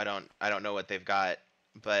 So I don't know what they've got.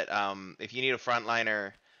 But, if you need a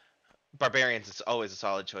frontliner, Barbarians is always a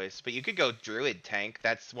solid choice. But you could go Druid tank.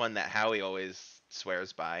 That's one that Howie always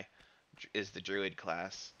swears by, is the Druid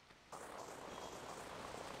class.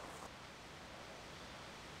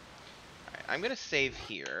 Alright, I'm gonna save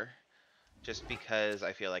here. Just because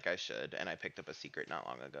I feel like I should, and I picked up a secret not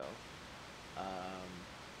long ago.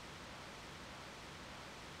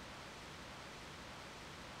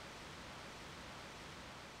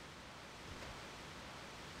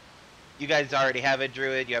 You guys already have a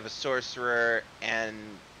druid, you have a sorcerer, and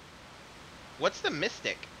what's the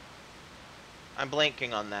mystic? I'm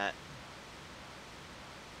blanking on that.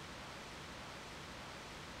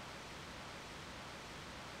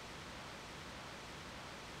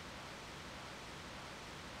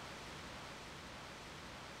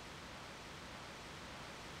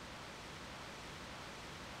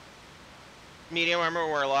 Medium armor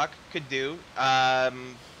warlock could do. That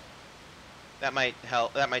might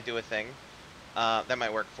help. That might do a thing. That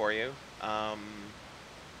might work for you. I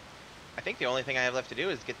think the only thing I have left to do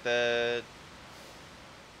is get the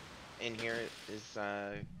in here is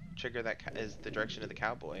trigger that is the direction of the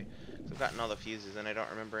cowboy. So I've gotten all the fuses, and I don't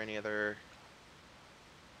remember any other.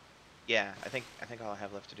 Yeah, I think all I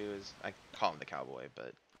have left to do is I call him the cowboy,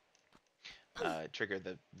 but trigger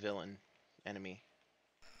the villain enemy.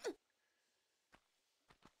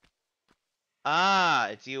 Ah,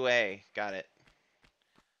 it's UA. Got it.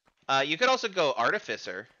 You could also go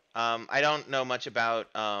Artificer. I don't know much about.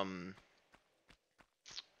 I'm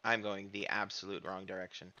going the absolute wrong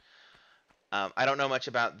direction. I don't know much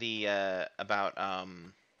about the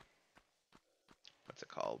what's it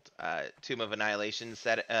called? Tomb of Annihilation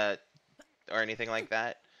set or anything like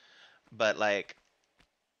that. But like,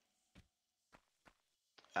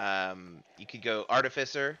 you could go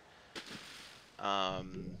Artificer.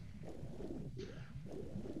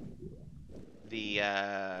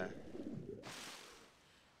 The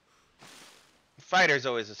Fighter's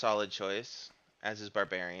always a solid choice, as is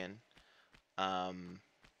Barbarian.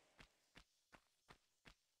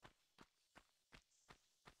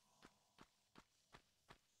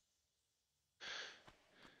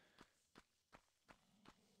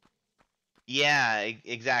 Yeah,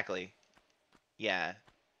 exactly. Yeah.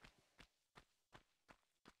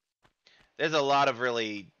 There's a lot of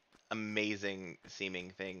really amazing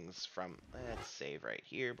seeming things from. Let's save right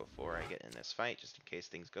here before I get in this fight, just in case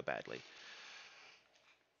things go badly.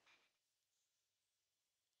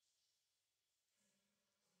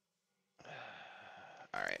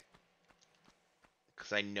 All right.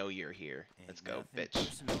 Because I know you're here. Let's go, bitch.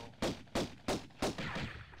 Personal.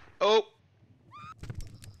 Oh!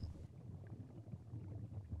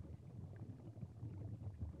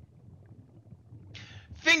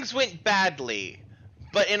 Things went badly,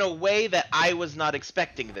 but in a way that I was not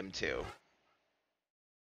expecting them to.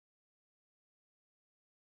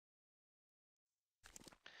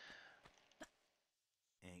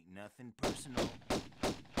 Ain't nothing personal.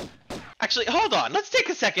 Actually, hold on. Let's take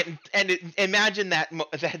a second and imagine that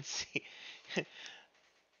that scene.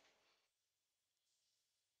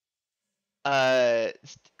 Oh,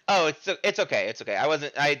 it's okay. It's okay.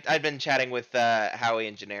 I'd been chatting with Howie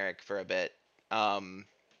and Generic for a bit.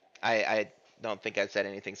 I don't think I said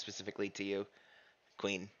anything specifically to you,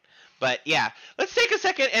 Queen. But yeah, let's take a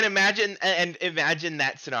second and imagine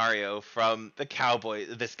that scenario from the cowboy,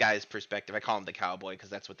 this guy's perspective. I call him the cowboy because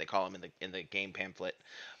that's what they call him in the game pamphlet.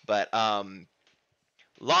 But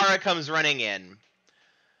Lara comes running in.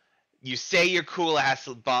 You say your cool ass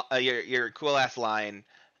your cool ass line,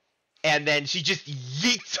 and then she just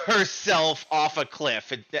yeets herself off a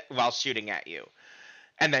cliff while shooting at you,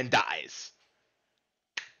 and then dies.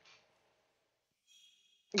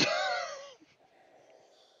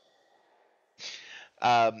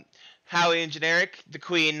 Howie and Generic, the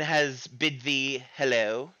Queen has bid thee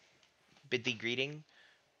hello, bid thee greeting,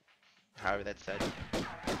 however that's said.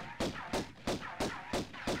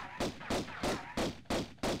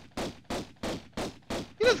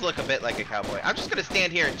 He does look a bit like a cowboy. I'm just gonna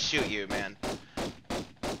stand here and shoot you, man.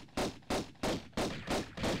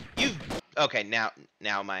 Okay,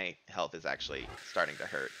 now my health is actually starting to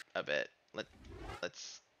hurt a bit.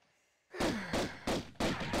 Let's.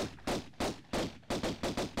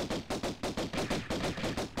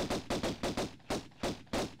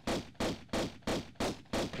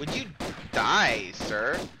 Would you die,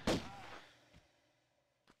 sir?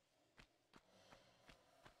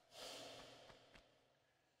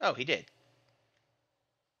 Oh, he did.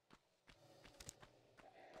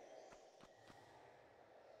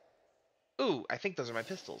 Ooh, I think those are my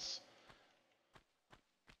pistols.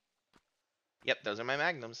 Yep, those are my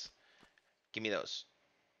magnums. Give me those.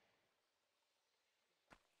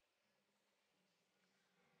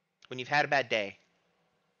 When you've had a bad day.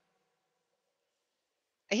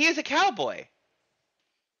 And he is a cowboy.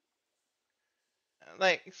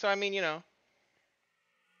 Like, so I mean, you know.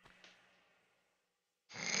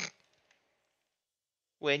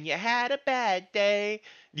 When you had a bad day.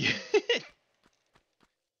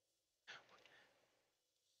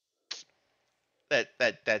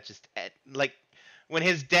 that just like when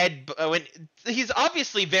his when he's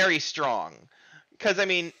obviously very strong, because I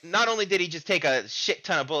mean, not only did he just take a shit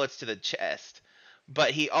ton of bullets to the chest,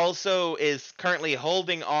 but he also is currently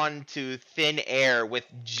holding on to thin air with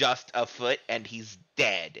just a foot, and he's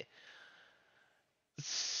dead.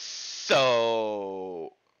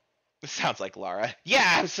 So sounds like Lara. Yeah,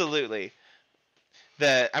 absolutely.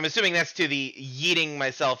 I'm assuming that's to the yeeting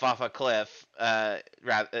myself off a cliff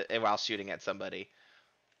while shooting at somebody.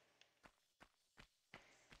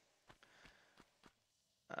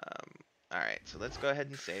 Alright, so let's go ahead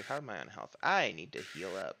and save. How am I on health? I need to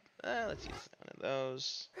heal up. Let's use one of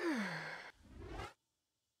those.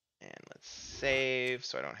 And let's save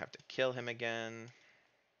so I don't have to kill him again.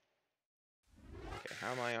 Okay,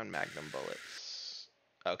 how am I on magnum bullets?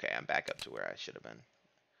 Okay, I'm back up to where I should have been.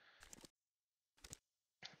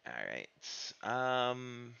 Alright.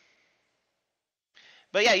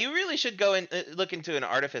 But yeah, you really should go and look into an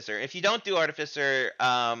artificer. If you don't do artificer,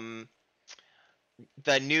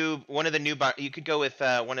 you could go with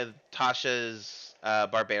one of Tasha's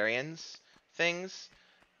barbarians things.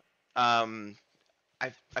 I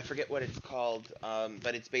forget what it's called,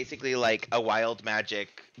 but it's basically like a wild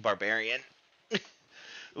magic barbarian,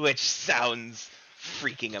 which sounds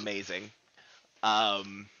freaking amazing.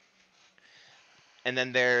 And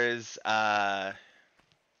then there's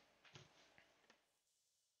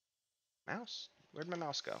mouse. Where'd my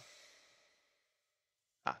mouse go?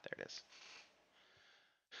 Ah, there it is.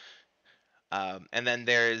 And then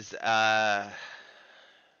there's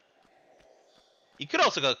you could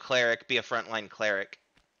also go cleric, be a frontline cleric.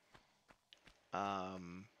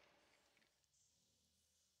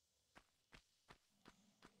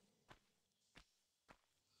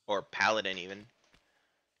 Or paladin even.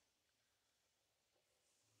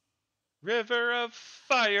 River of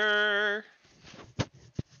Fire.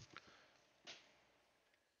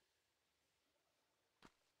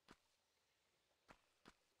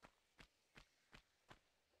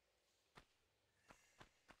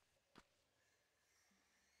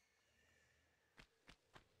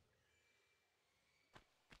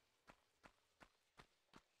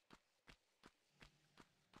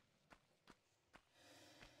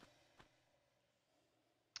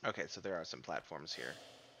 Okay, so there are some platforms here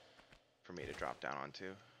for me to drop down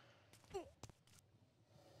onto. Yep,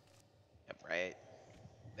 right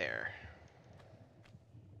there.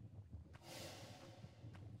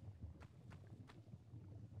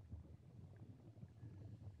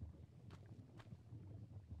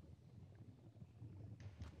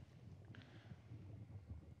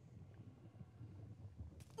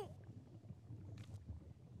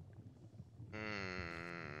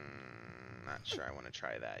 Not sure I want to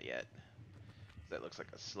try that yet. That looks like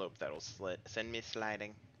a slope that'll send me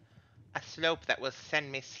sliding. A slope that will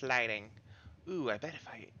send me sliding. Ooh, I bet if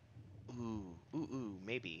I... Ooh,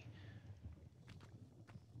 maybe.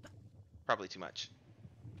 Probably too much.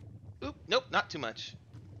 Oop, nope, not too much.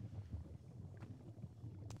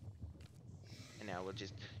 And now we'll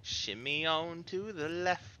just shimmy on to the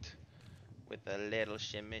left with a little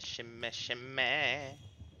shimmy, shimmy, shimmy.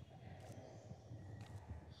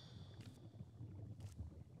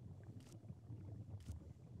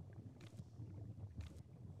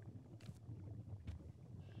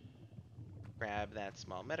 Grab that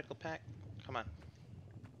small medical pack. Come on.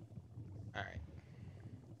 Alright.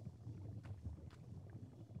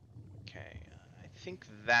 Okay, I think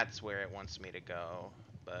that's where it wants me to go,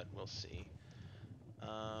 but we'll see.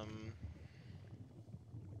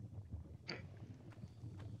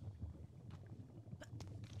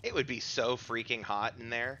 It would be so freaking hot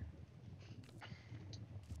in there.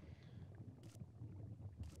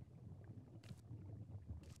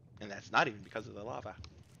 And that's not even because of the lava.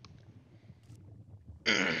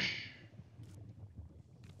 Okay,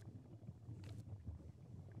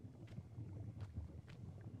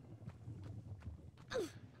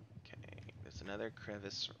 there's another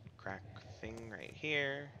crevice crack thing right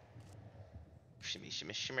here. Shimmy,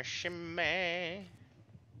 shimmy, shimmy, shimmy.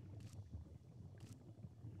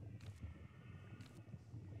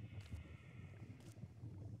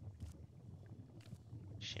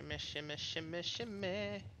 Shimmy, shimmy, shimmy,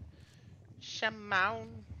 shimmy. Shamoun.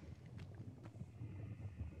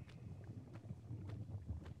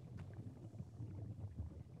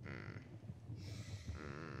 Hmm.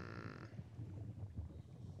 Hmm.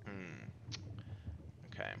 Hmm.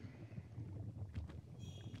 Okay.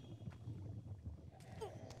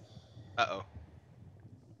 Uh-oh.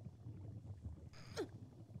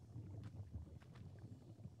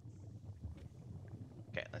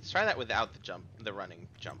 Okay, let's try that without the running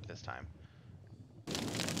jump this time.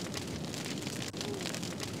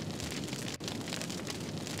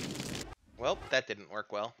 Well, that didn't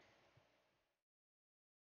work well.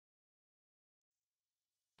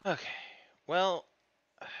 Okay. Well,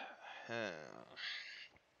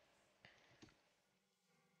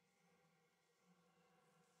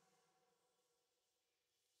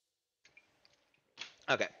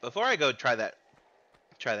 okay, before I go try that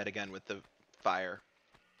again with the fire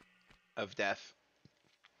of death.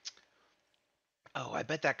 Oh, I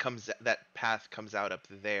bet that path comes out up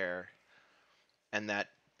there, and that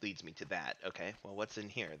leads me to that. Okay, well, what's in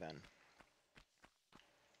here then?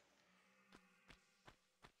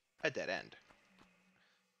 A dead end.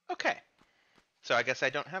 Okay, so I guess I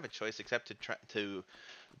don't have a choice except to try to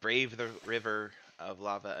brave the river of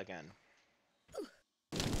lava again.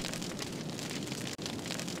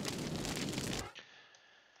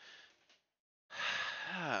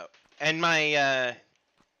 And my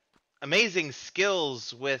amazing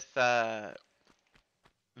skills with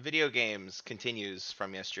video games continues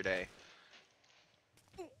from yesterday.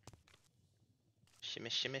 Shimmy,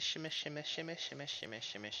 shimmy, shimmy, shimmy, shimmy, shimmy, shimmy,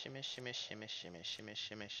 shimmy, shimmy, shimmy, shimmy, shimmy, shimmy,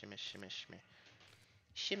 shimmy, shimmy, shimmy, shimmy,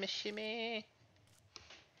 shimmy, shimmy.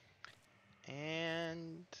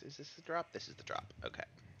 And is this the drop? This is the drop. Okay.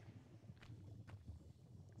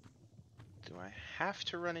 Do I have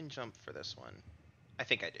to run and jump for this one? I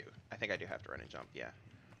think I do. I think I do have to run and jump. Yeah.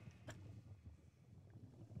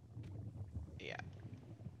 Yeah.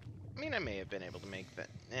 I mean, I may have been able to make that.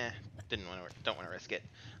 Don't want to risk it.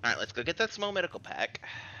 All right, let's go get that small medical pack.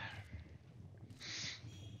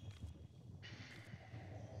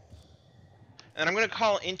 And I'm gonna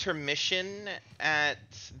call intermission at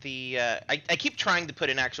the. I keep trying to put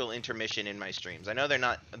an actual intermission in my streams. I know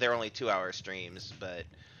they're only 2-hour streams, but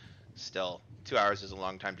still, 2 hours is a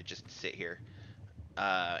long time to just sit here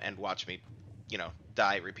and watch me,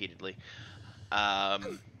 die repeatedly.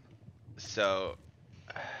 So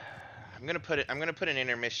I'm gonna put an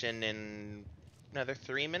intermission in another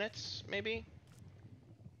 3 minutes, maybe,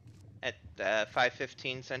 at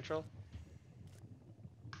 5:15 Central.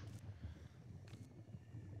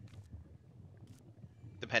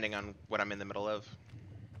 Depending on what I'm in the middle of.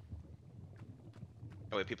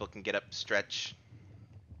 That way people can get up, stretch.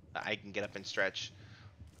 I can get up and stretch.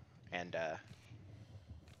 And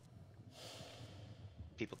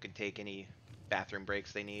people can take any bathroom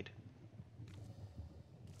breaks they need.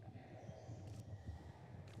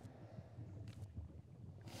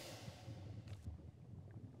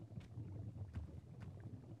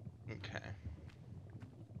 Okay.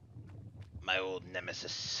 My old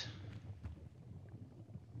nemesis.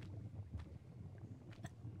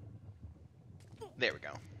 There we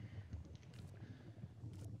go.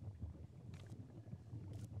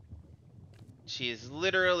 She is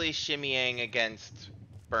literally shimmying against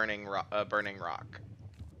burning rock.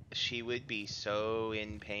 She would be so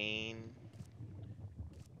in pain.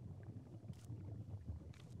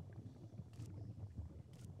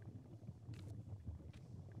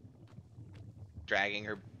 Dragging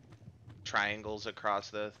her triangles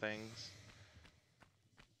across the things.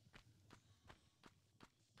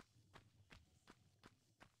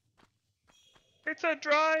 It's a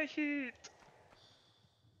dry heat!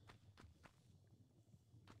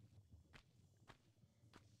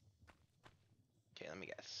 Okay, let me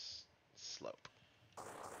guess. Slope.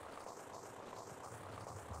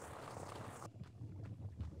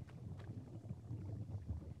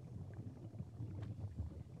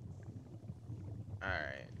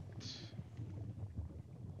 Alright.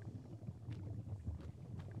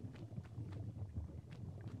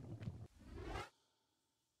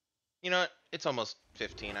 You know what? It's almost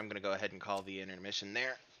 15. I'm going to go ahead and call the intermission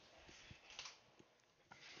there.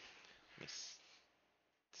 Let me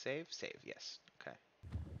save? Save, yes. Okay.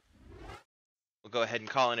 We'll go ahead and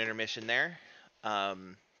call an intermission there.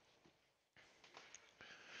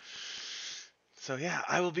 So yeah,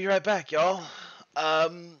 I will be right back, y'all.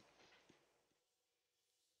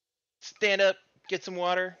 Stand up, get some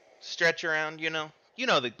water, stretch around, you know.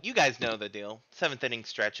 You guys know the deal. 7th inning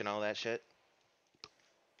stretch and all that shit.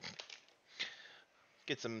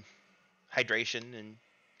 Get some hydration and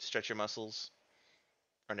stretch your muscles.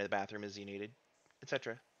 Run to the bathroom as you needed,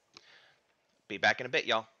 etc. Be back in a bit,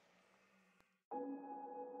 y'all.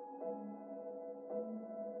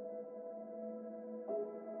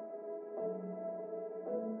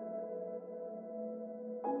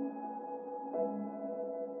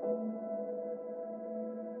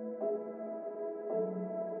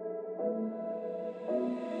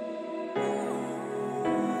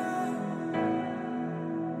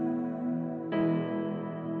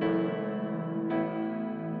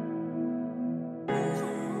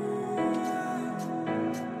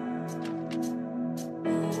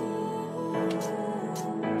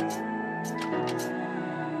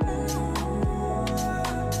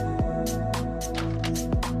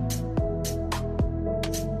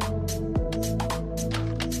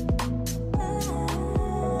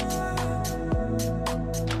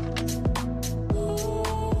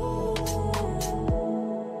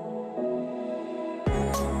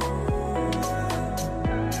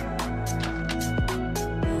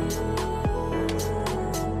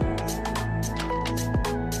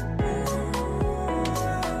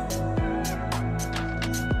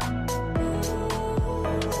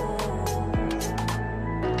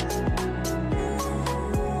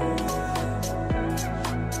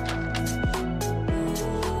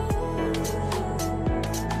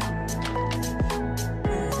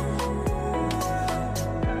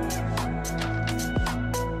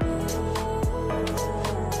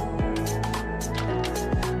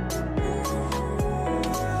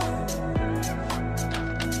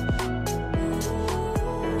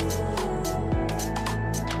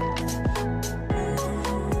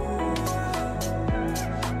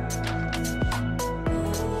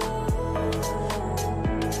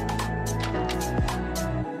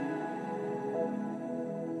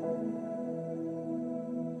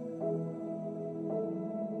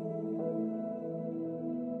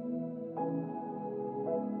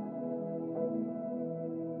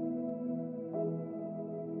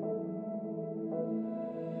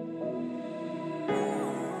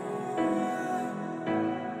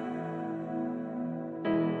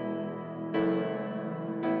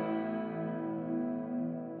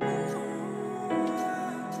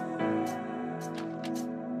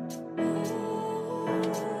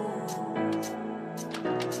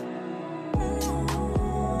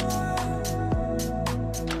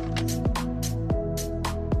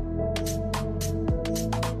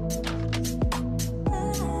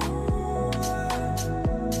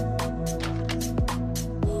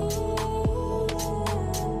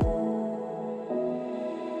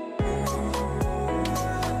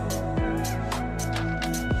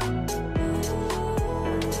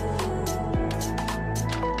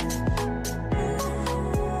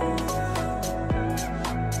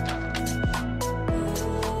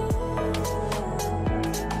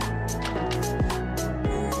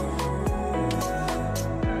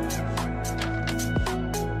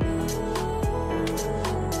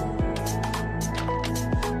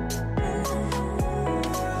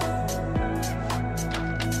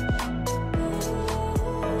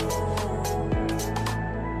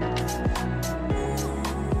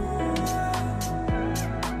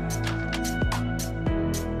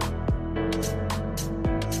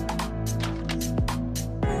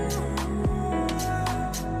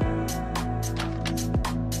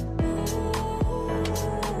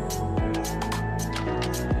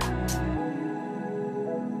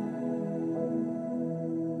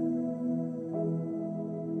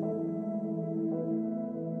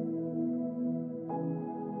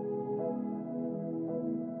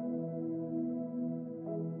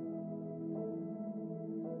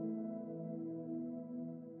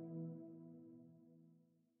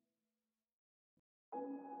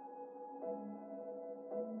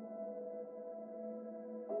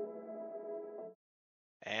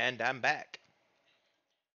 And I'm back.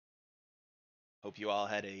 Hope you all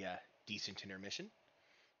had a decent intermission.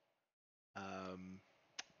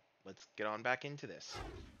 Let's get on back into this.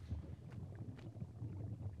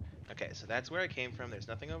 Okay, so that's where I came from. There's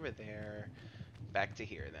nothing over there. Back to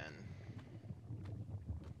here then.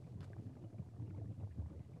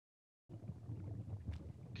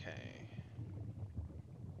 Okay.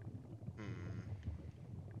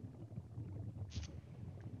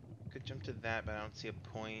 Could jump to that, but I don't see a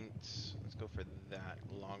point. Let's go for that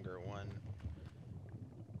longer one.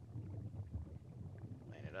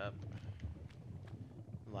 Line it up.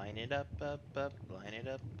 Line it up, up. Line it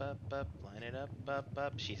up, up. Line it up,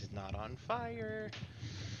 up. She's not on fire.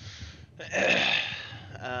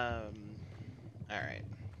 All right.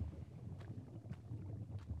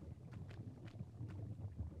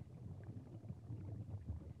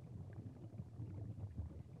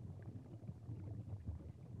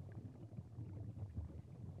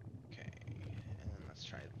 Okay, and then let's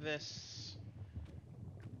try this.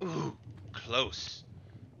 Ooh, close.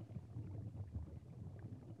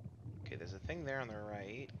 Okay, there's a thing there on the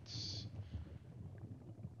right.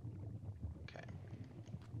 Okay.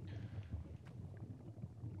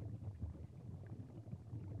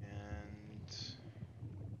 And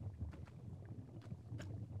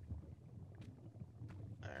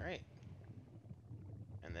all right.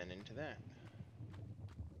 And then into that.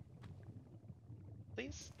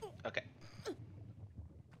 Please? Okay.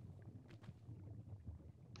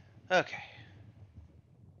 Okay.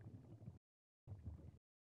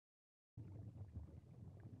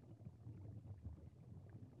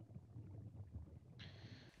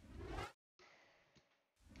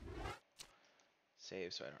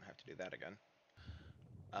 Save so I don't have to do that again.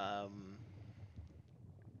 Um,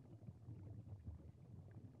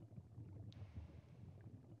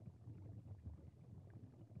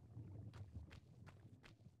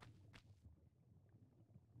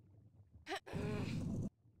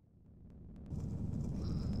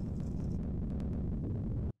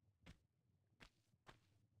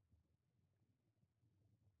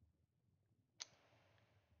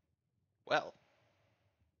 well.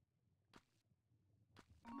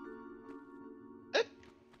 Eh,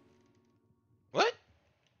 what?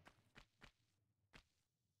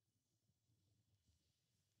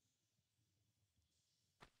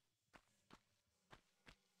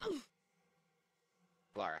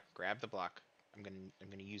 Lara, grab the block. I'm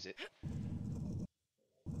gonna use it.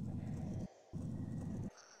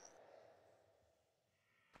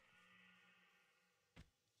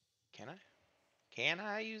 Can I? Can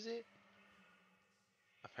I use it?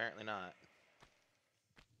 Apparently not.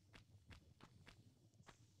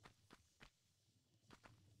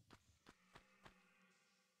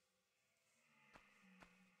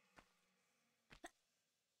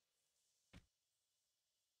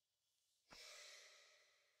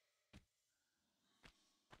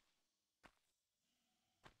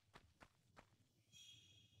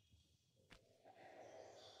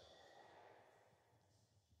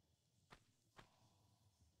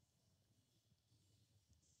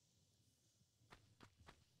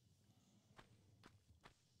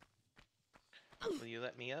 Will you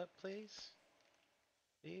let me up, please?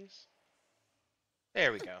 Please?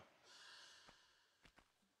 There we go.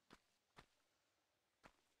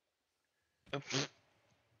 Oops.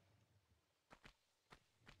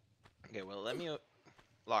 Okay, well, let me up.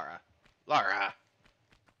 Lara. Lara!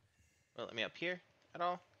 Will it let me up here at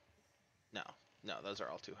all? No. No, those are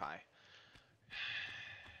all too high.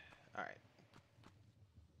 Alright.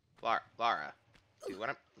 Lara. Dude, what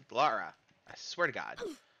I'm... Lara. I swear to God.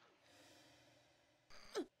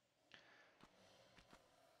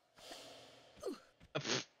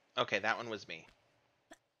 Okay, that one was me.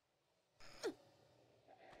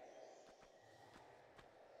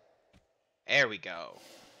 There we go.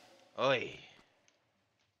 Oi.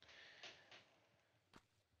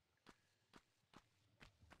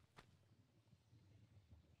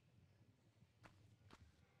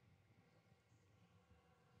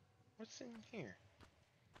 What's in here?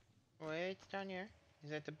 Wait, it's down here.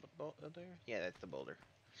 Is that the boulder? Yeah, that's the boulder.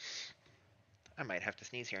 I might have to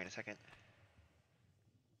sneeze here in a second.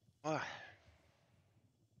 Ugh.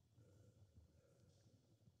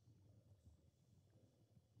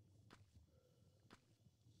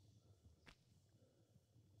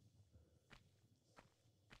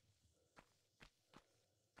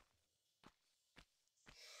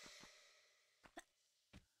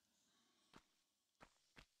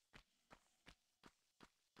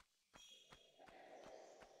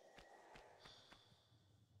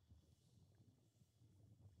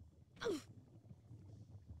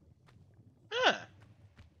 Huh.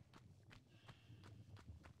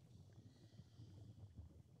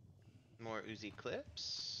 More Uzi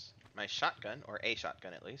clips. My shotgun, or a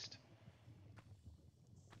shotgun at least.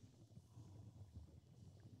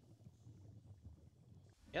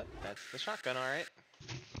 Yep, that's the shotgun, alright.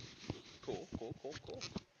 Cool, cool, cool, cool.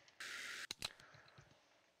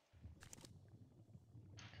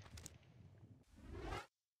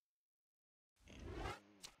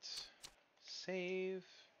 And save.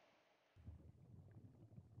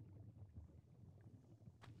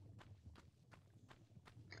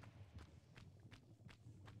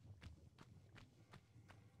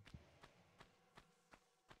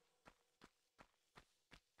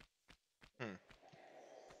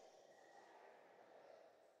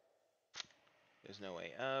 There's no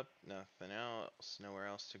way up, nothing else, nowhere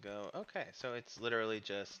else to go. Okay, so it's literally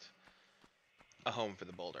just a home for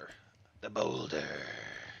the boulder. The boulder.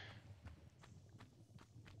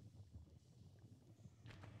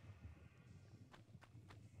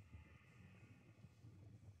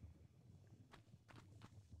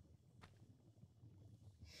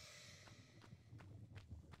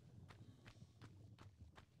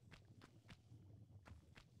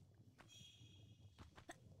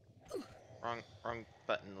 Wrong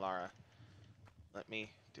button, Lara. Let me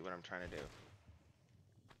do what I'm trying to do.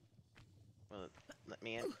 Well, let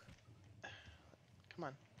me in. Come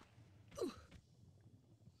on.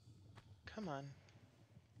 Come on.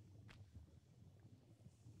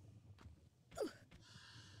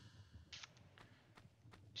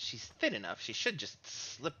 She's thin enough. She should just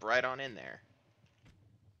slip right on in there.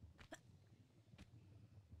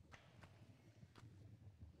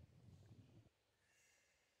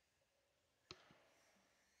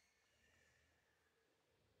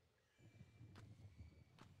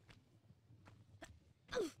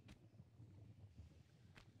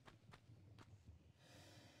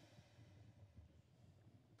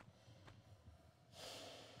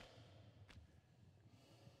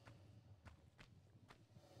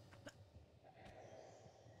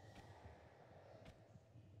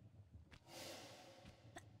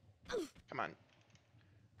 Come on.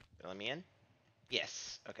 Let me in?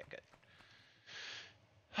 Yes. Okay, good.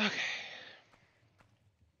 Okay.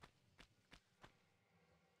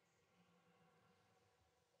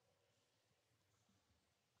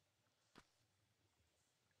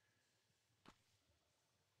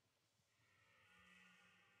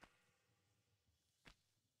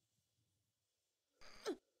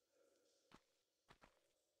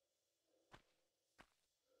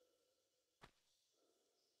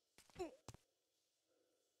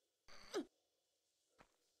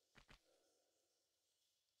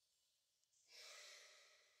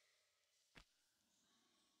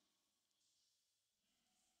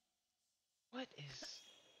 What is...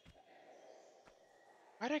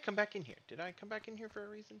 Why did I come back in here? Did I come back in here for a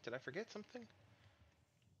reason? Did I forget something?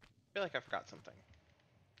 I feel like I forgot something.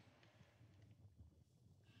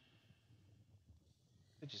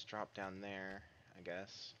 It just dropped down there, I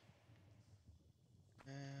guess.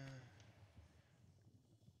 Hmm.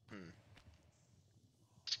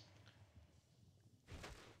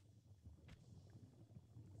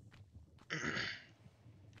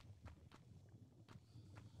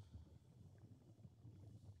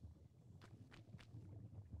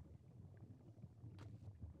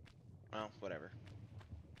 Well, whatever.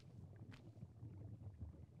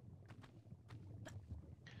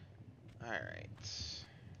 Alright.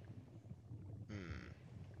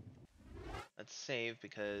 Let's save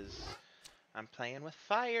because I'm playing with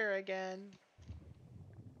fire again.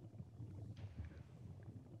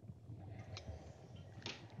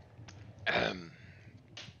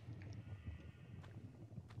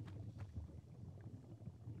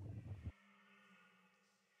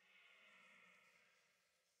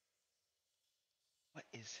 What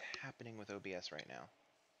is happening with OBS right now?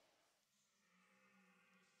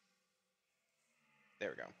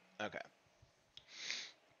 There we go. Okay.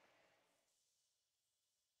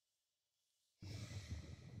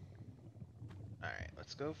 Alright,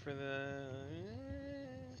 let's go for the...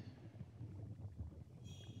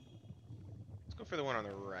 Let's go for the one on the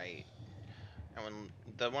right. That one,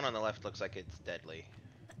 the one on the left looks like it's deadly.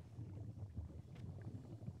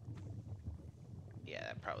 Yeah,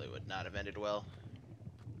 that probably would not have ended well.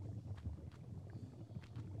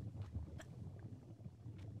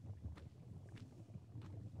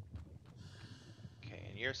 Okay,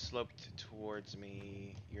 and you're sloped towards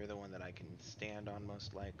me. You're the one that I can stand on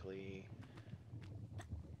most likely.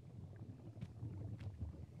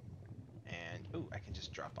 And, ooh, I can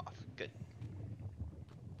just drop off. Good.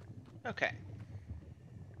 Okay.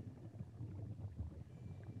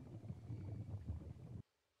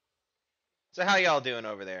 So how y'all doing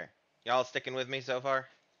over there? Y'all sticking with me so far?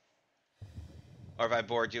 Or have I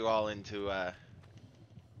bored you all into,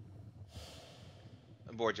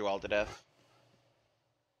 bored you all to death?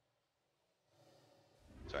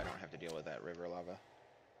 So I don't have to deal with that river lava.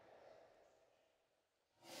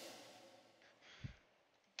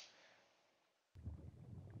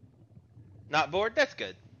 Not bored? That's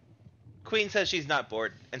good. Queen says she's not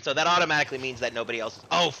bored, and so that automatically means that nobody else is...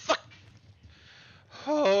 Oh, fuck!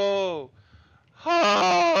 Oh!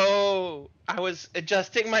 Oh! I was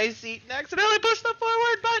adjusting my seat and accidentally pushed the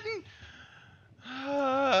forward button!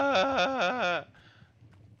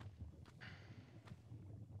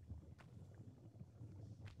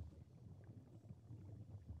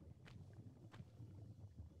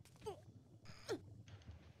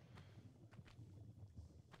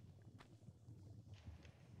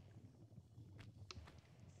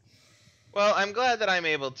 Well, I'm glad that I'm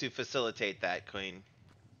able to facilitate that, Queen.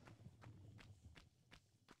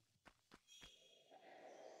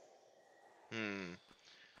 Hmm.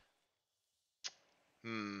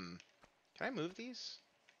 Hmm. Can I move these?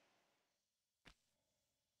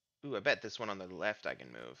 Ooh, I bet this one on the left I can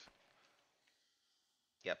move.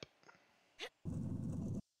 Yep.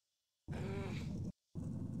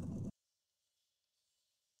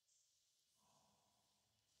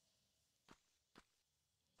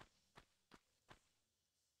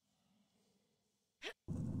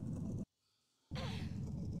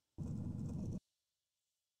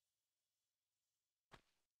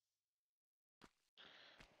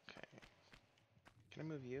 Okay. Can I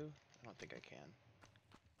move you? I don't think I can.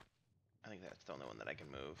 I think that's the only one that I can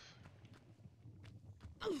move.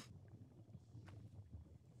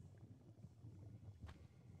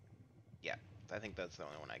 Yeah, I think that's the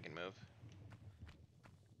only one I can move.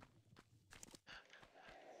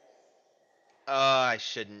 I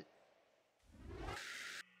shouldn't.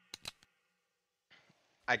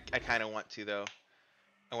 I kind of want to, though.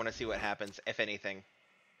 I want to see what happens, if anything.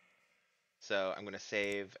 So I'm going to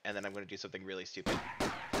save, and then I'm going to do something really stupid.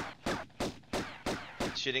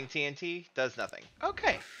 Shooting TNT does nothing.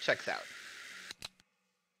 Okay, checks out.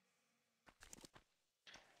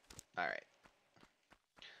 Alright.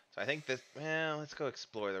 So I think this... Well, let's go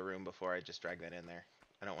explore the room before I just drag that in there.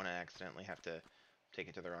 I don't want to accidentally have to take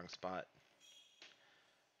it to the wrong spot.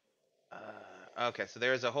 Okay, so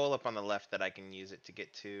there's a hole up on the left that I can use it to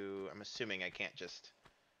get to. I'm assuming I can't just...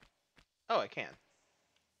 Oh, I can.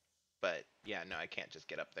 But, yeah, no, I can't just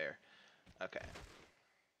get up there. Okay.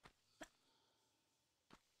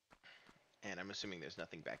 And I'm assuming there's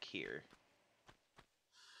nothing back here.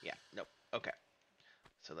 Yeah, nope. Okay.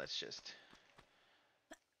 So let's just...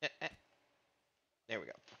 There we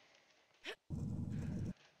go.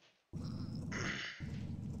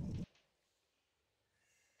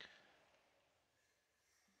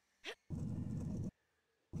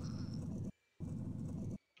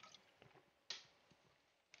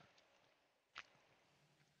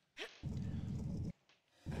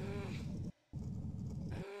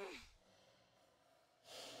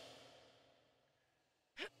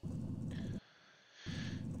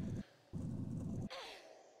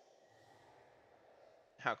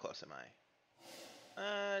 How close am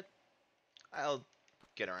I? I'll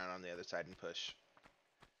get around on the other side and push.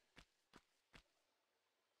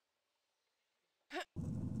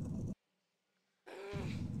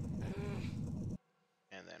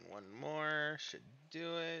 And then one more should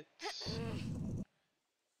do it. And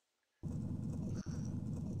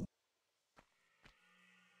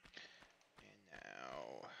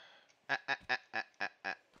now...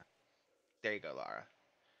 There you go, Lara.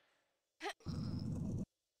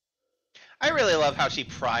 I really love how she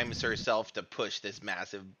primes herself to push this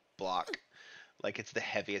massive block. Like it's the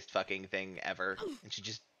heaviest fucking thing ever. And she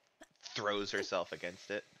just throws herself against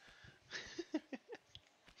it.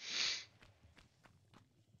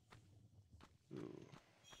 Ooh.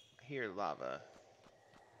 I hear lava.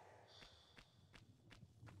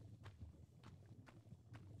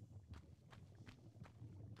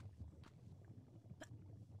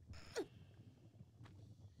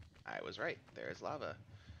 I was right. There's lava.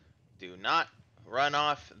 Do not run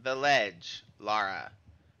off the ledge, Lara.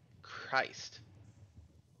 Christ.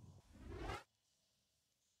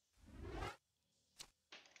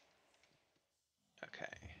 Okay.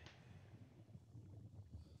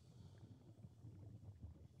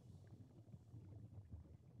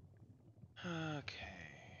 Okay.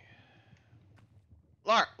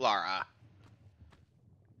 Lara.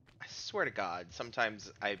 I swear to God,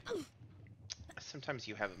 sometimes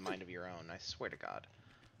you have a mind of your own. I swear to God.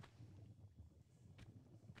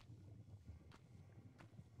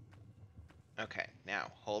 Okay,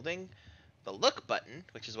 now holding the look button,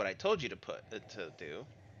 which is what I told you to do.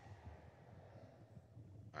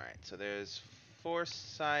 All right, so there's 4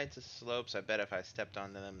 sides of slopes. I bet if I stepped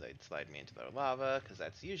onto them, they'd slide me into the lava, because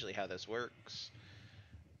that's usually how this works.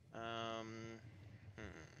 Hmm.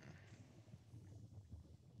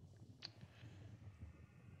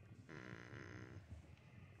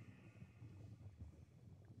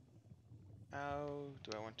 How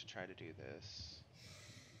do I want to try to do this?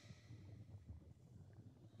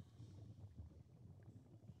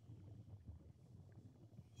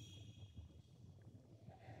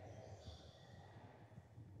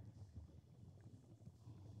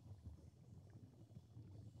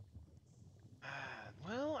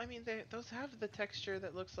 Well, I mean, those have the texture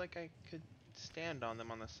that looks like I could stand on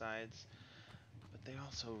them on the sides, but they're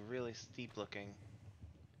also really steep looking.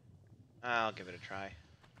 I'll give it a try.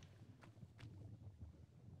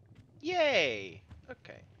 Yay!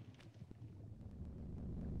 Okay.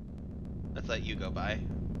 let you go by.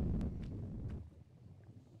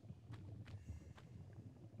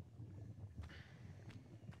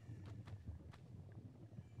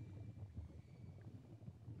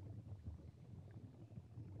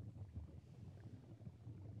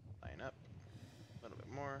 Line up a little bit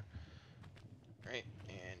more. All right,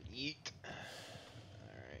 and yeet. All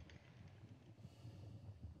right.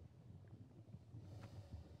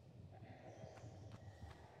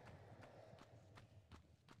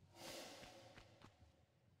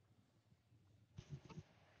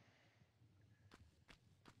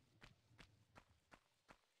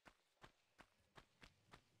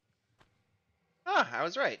 Ah, I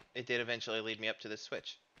was right. It did eventually lead me up to this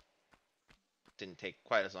switch. Didn't take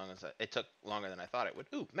quite as long as it took longer than I thought it would.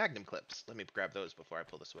 Ooh, magnum clips. Let me grab those before I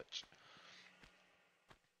pull the switch.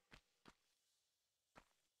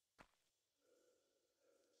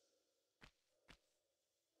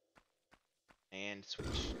 And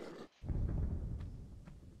switch.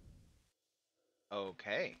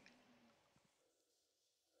 Okay.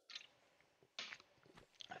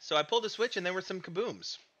 So I pulled the switch and there were some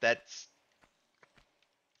kabooms. That's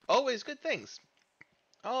always good things.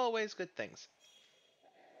 Always good things.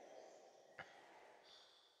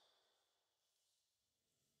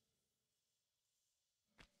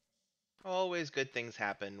 Always good things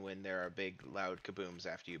happen when there are big, loud kabooms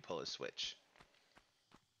after you pull a switch.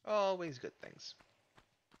 Always good things.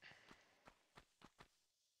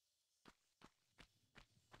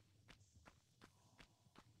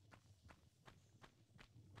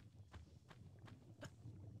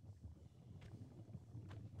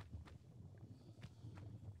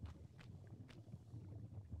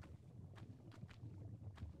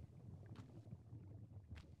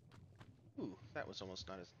 Ooh, that was almost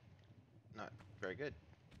not very good.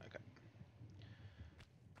 Okay.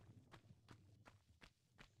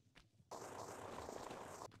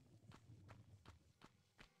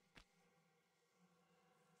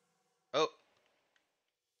 Oh.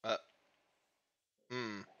 Uh.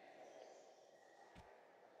 Hmm.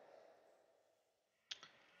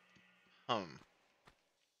 Hmm.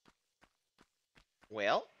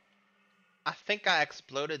 Well, I think I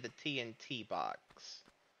exploded the TNT box.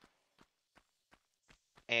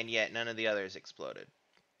 And yet none of the others exploded.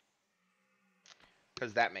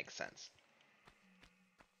 Because that makes sense.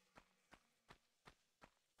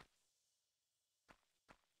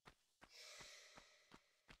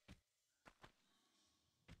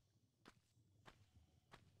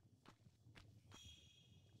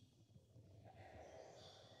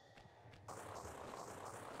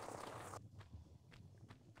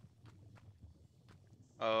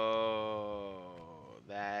 Oh,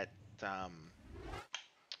 that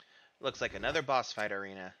looks like another boss fight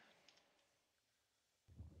arena.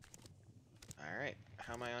 Alright,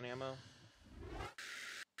 how am I on ammo?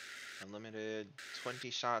 Unlimited 20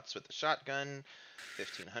 shots with the shotgun,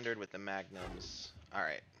 1500 with the magnums.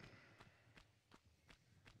 Alright.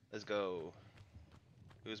 Let's go.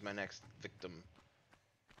 Who's my next victim?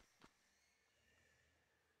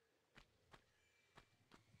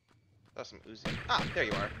 Saw some Uzi. Ah, there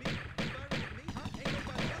you are.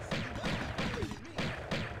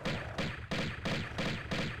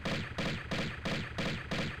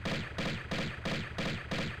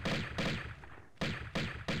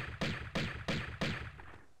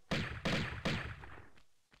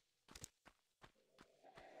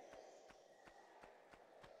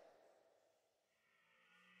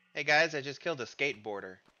 Hey guys, I just killed a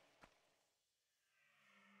skateboarder.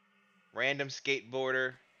 Random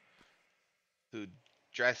skateboarder who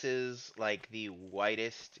dresses like the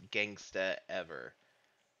whitest gangsta ever.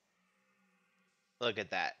 Look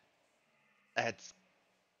at that. That's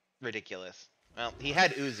ridiculous. Well, he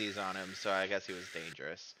had Uzis on him, so I guess he was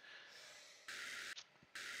dangerous.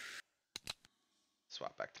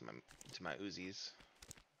 Swap back to my Uzis.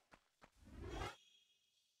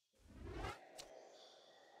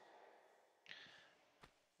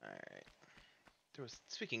 Alright.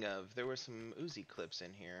 Speaking of, there were some Uzi clips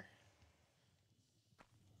in here.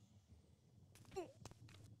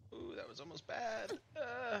 Ooh, that was almost bad.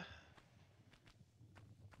 I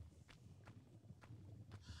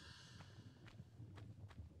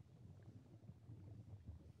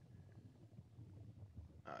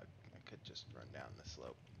could just run down the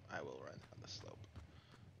slope. I will run down the slope.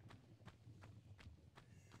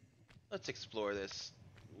 Let's explore this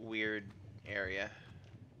weird area.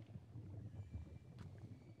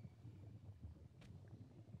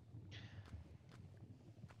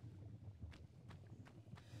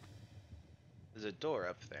 There's a door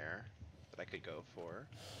up there that I could go for.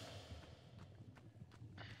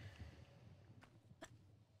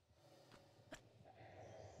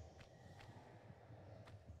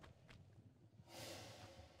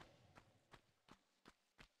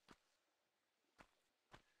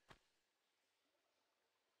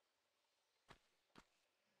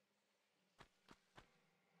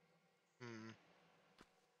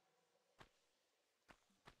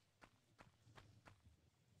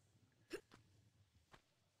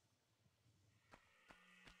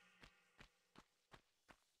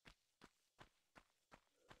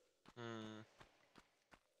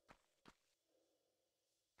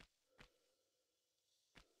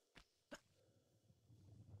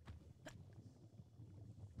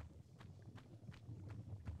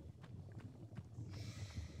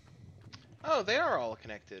 Oh, they are all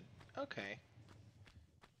connected. Okay.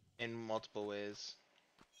 In multiple ways.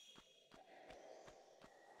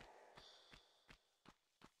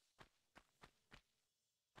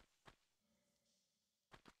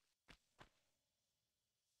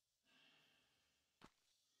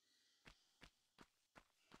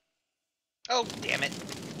 Oh, damn it.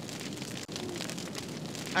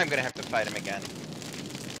 I'm gonna have to fight him again.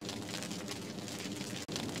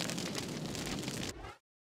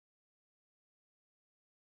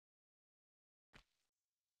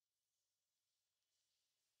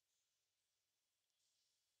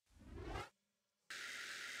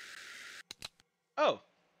 Oh.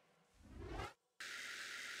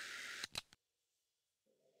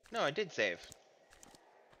 No, I did save.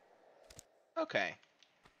 Okay.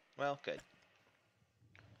 Well, good.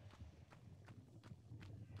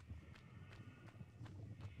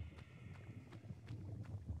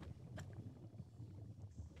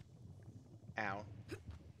 Ow.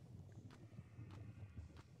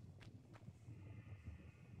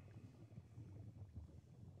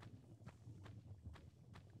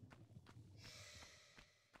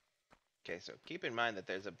 Okay, so keep in mind that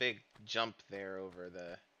there's a big jump there over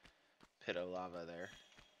the pit of lava there.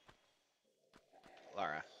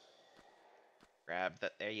 Lara. Grab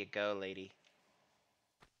that. There you go, lady.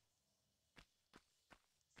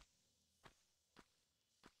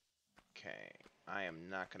 Okay. I am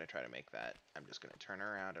not going to try to make that. I'm just going to turn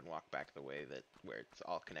around and walk back the way that where it's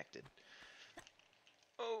all connected.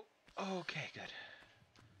 Oh, okay, good.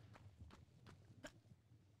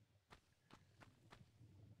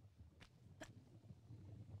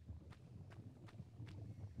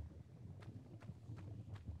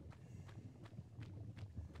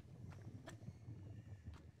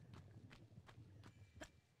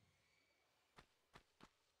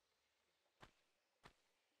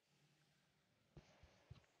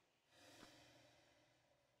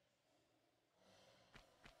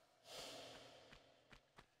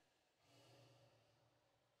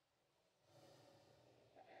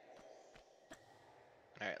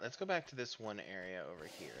 Alright, let's go back to this one area over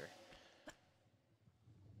here.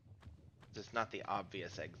 It's not the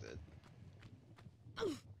obvious exit.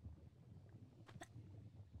 Okay,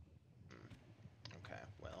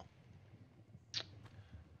 well.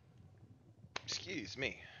 Excuse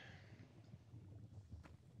me.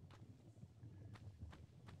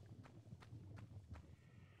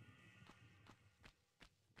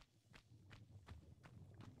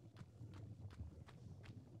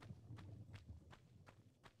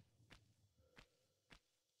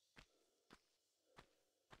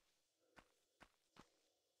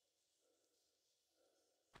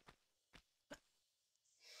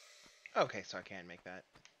 Okay, so I can make that.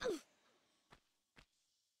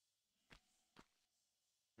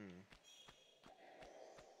 Hmm.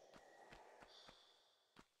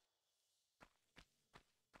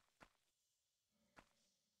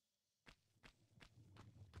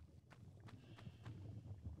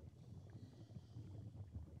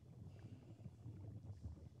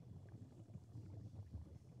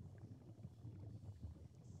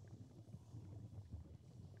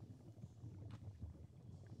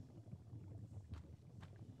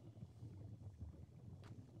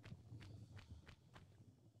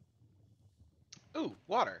 Ooh,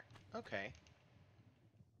 water. Okay.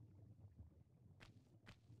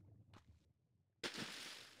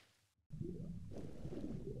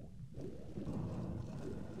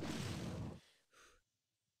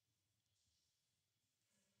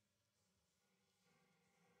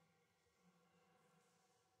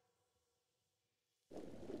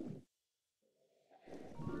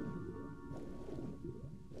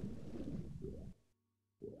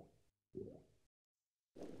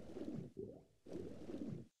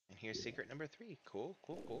 And here's secret number 3. Cool,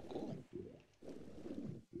 cool, cool, cool.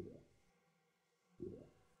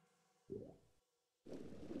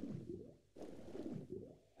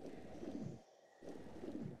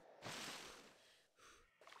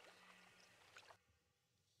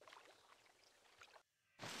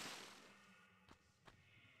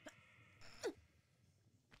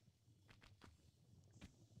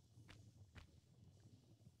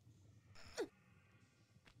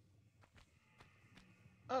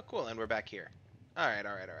 Oh, cool, and we're back here. Alright,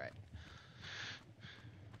 alright, alright.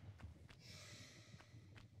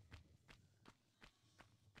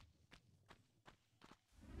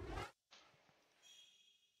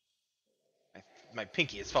 My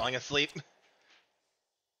pinky is falling asleep.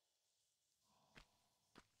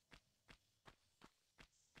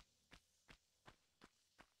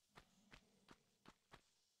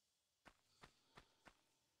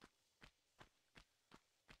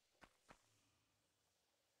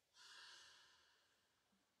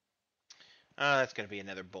 Oh, that's gonna be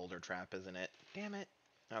another boulder trap, isn't it? Damn it.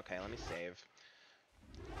 Okay, let me save.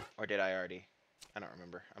 Or did I already? I don't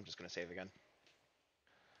remember. I'm just gonna save again.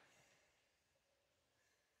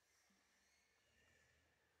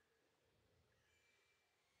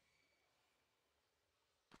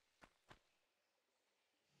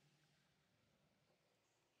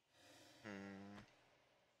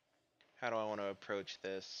 How do I want to approach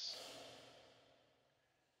this?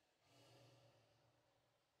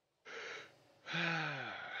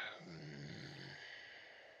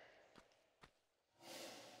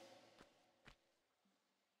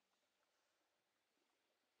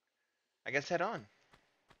 I guess head on.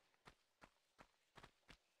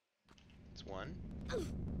 It's one.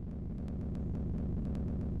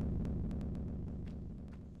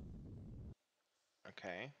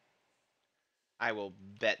 Okay. I will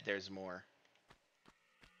bet there's more.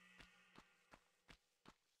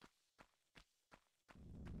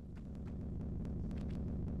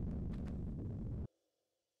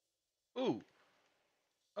 Ooh.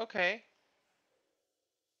 Okay.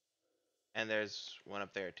 And there's one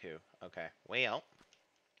up there too. Okay. Well.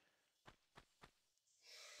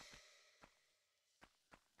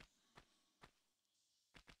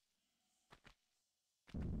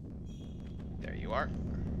 There you are.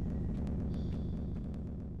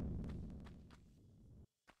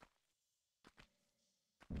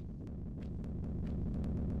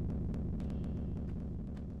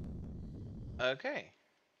 Okay.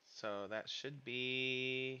 So that should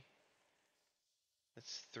be...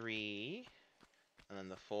 That's 3. And then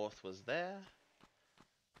the 4th was there.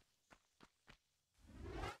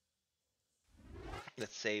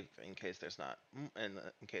 Let's save in case there's not...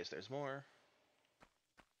 in case there's more.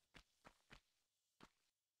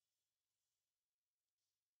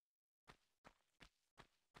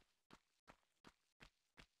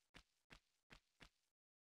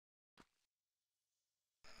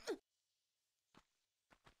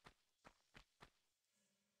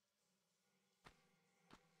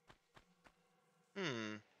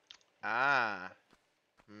 Hmm. Ah.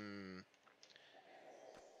 Hmm.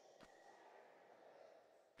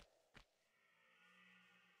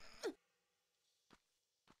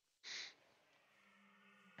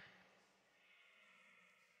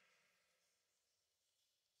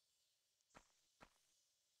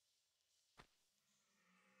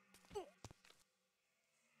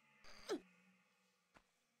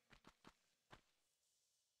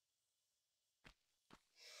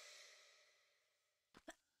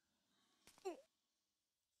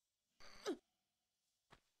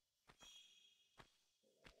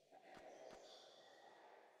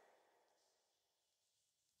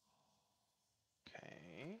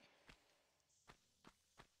 Okay.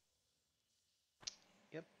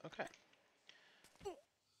 Yep. Okay.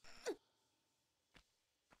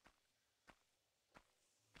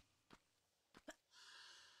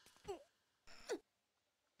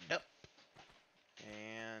 Yep.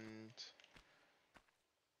 And...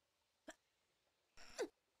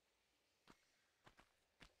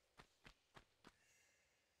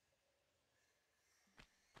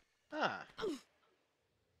 Ah.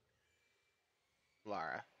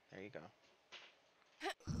 Lara. There you go.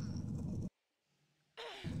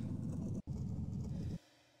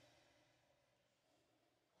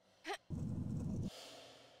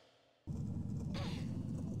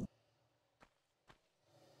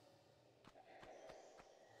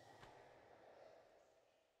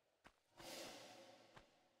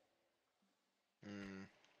 Hmm.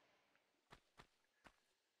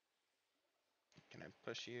 Can I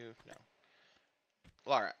push you? No.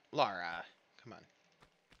 Lara. Lara. Come on.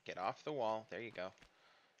 Get off the wall. There you go.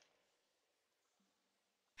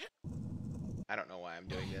 I don't know why I'm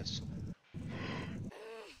doing this.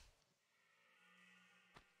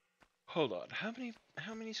 Hold on.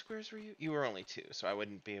 How many squares were you? You were only 2, so I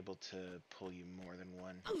wouldn't be able to pull you more than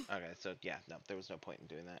 1. Okay, so yeah, no, there was no point in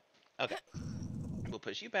doing that. Okay. We'll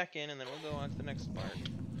push you back in and then we'll go on to the next part.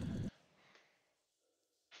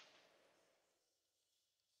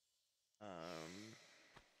 Um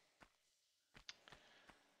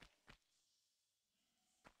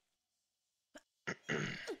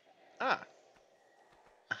Ah.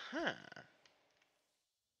 Uh-huh.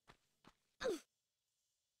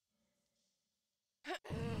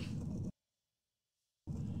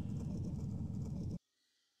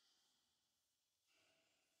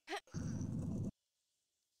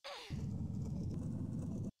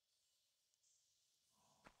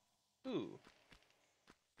 Ooh.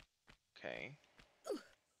 Okay.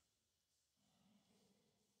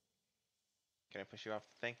 Can I push you off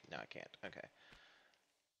the thing? No, I can't. Okay.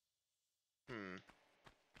 Hmm.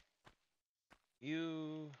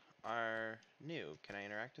 You are new. Can I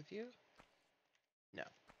interact with you? No.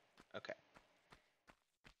 Okay.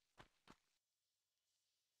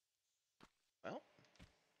 Well.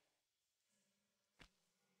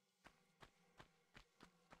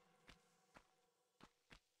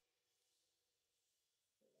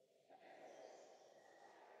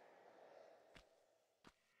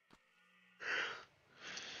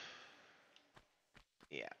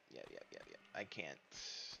 Yeah. I can't.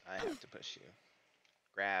 I have to push you.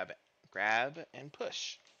 Grab, and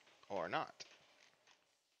push. Or not.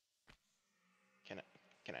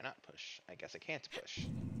 Can I not push? I guess I can't push.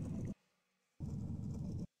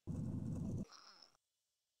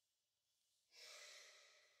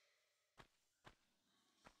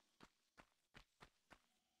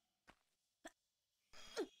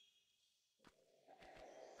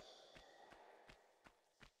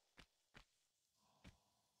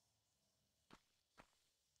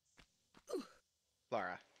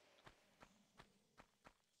 Laura.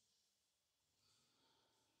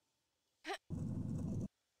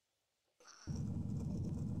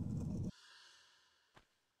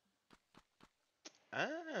 Ah.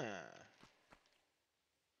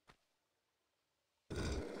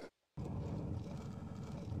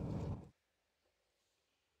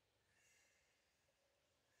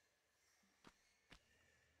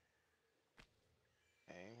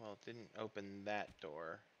 Okay, well, it didn't open that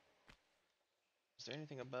door. Is there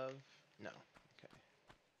anything above? No. Okay.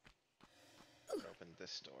 It opened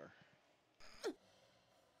this door.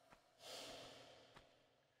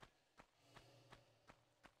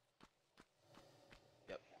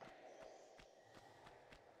 Yep.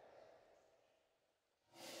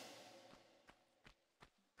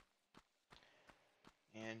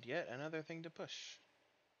 And yet another thing to push.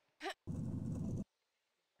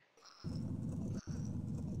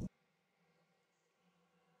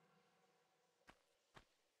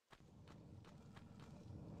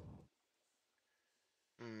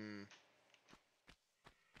 Hmm.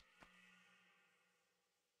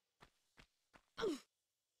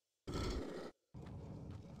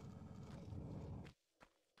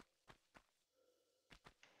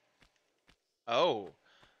 Oh.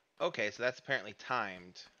 Okay, so that's apparently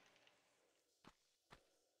timed.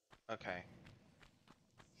 Okay.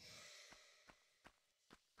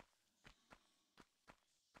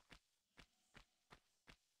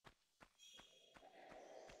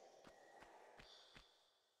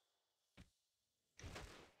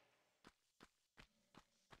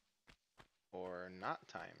 Or not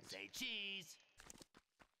timed. Say cheese.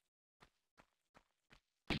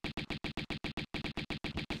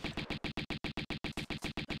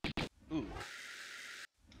 Ooh.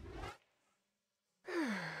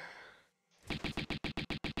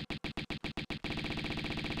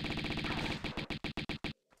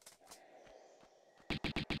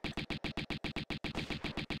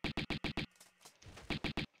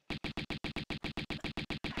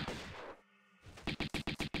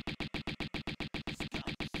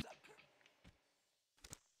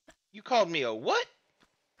 You called me a what?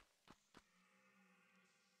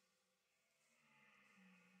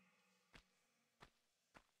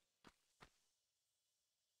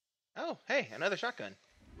 Oh, hey, another shotgun.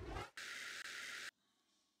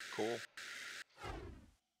 Cool.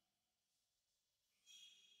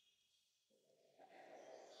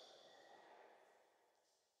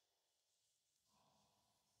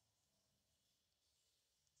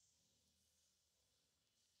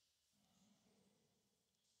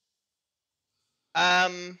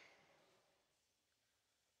 Um,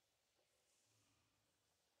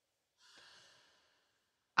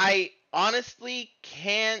 I honestly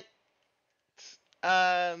can't.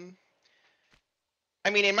 Um,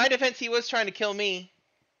 I mean, in my defense, he was trying to kill me.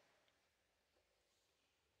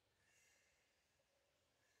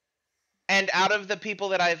 And out of the people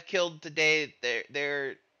that I've killed today,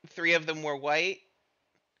 there, 3 of them were white.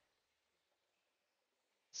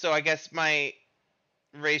 So I guess my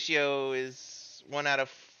ratio is 1 out of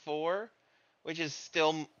 4, which is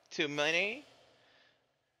still too many.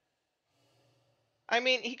 I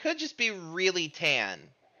mean, he could just be really tan.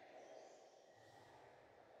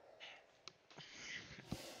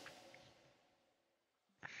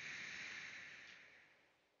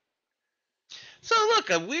 So look,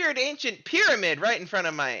 a weird ancient pyramid right in front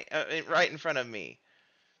of right in front of me.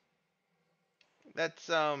 That's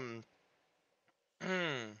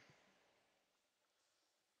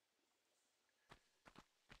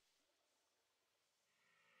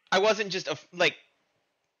I wasn't just like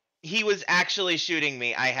he was actually shooting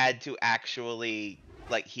me. I had to actually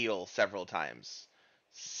like heal several times.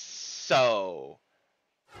 So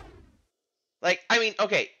Like, I mean,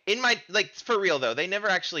 okay, in my, like, for real though, they never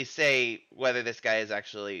actually say whether this guy is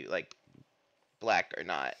actually, like, black or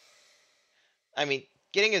not. I mean,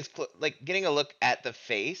 getting his, like, getting a look at the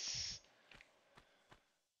face.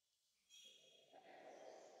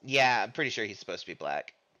 Yeah, I'm pretty sure he's supposed to be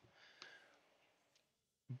black.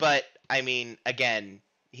 But, I mean, again,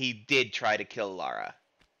 he did try to kill Lara.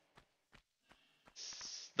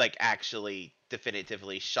 Like, actually,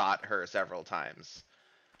 definitively shot her several times.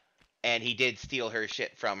 And he did steal her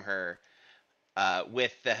shit from her,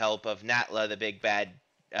 with the help of Natla, the big bad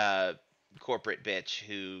corporate bitch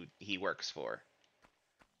who he works for.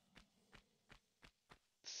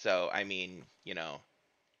 So, I mean, you know.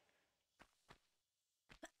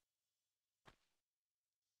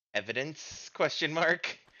 Evidence? Question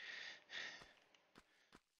mark.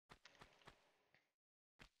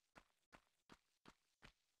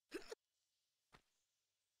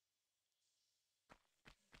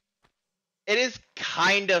 It is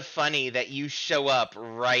kind of funny that you show up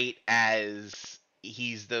right as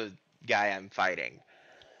he's the guy I'm fighting.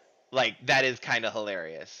 Like, that is kind of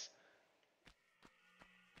hilarious.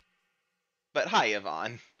 But hi,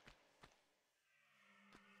 Yvonne.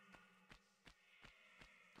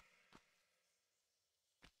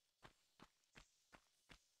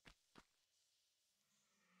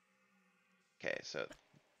 Okay, so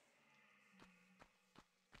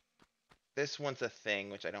this one's a thing,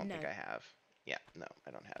 which I don't think I have. Yeah, no,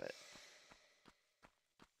 I don't have it.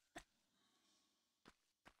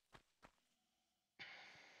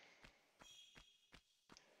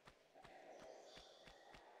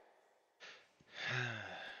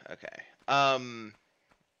 Okay.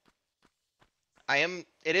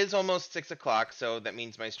 It is almost 6 o'clock, so that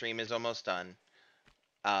means my stream is almost done.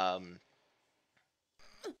 But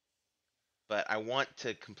I want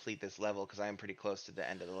to complete this level because I am pretty close to the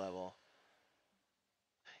end of the level.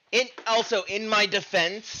 Also, in my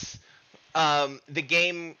defense, the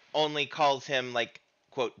game only calls him, like,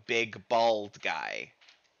 quote, big bald guy.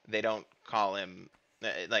 They don't call him,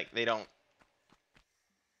 like, they don't,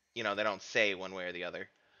 you know, they don't say one way or the other.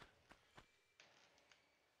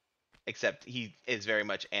 Except he is very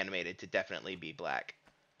much animated to definitely be black.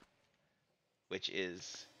 Which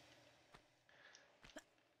is...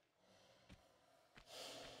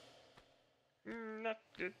 not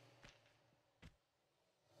good.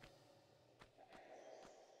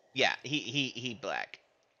 Yeah, he black.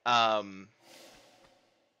 Lara.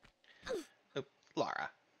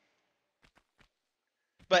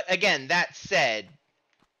 But again, that said,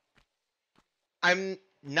 I'm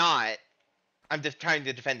just trying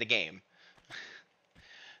to defend the game.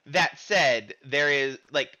 That said, there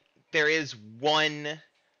is one,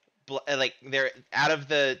 like, there out of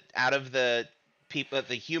the people,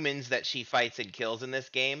 the humans that she fights and kills in this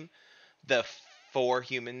game, the 4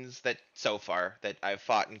 humans that so far that I've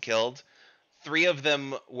fought and killed, 3 of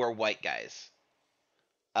them were white guys.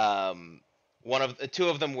 2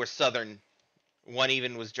 of them were Southern. One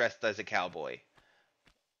even was dressed as a cowboy.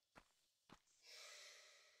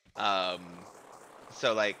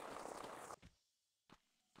 So, like,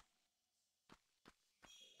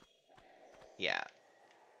 yeah.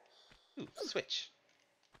 Ooh, switch.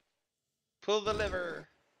 Pull the lever.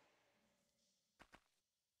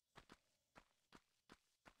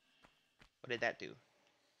 What did that do?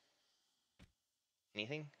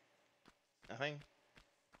 Anything? Nothing?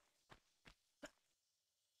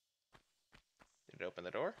 Did it open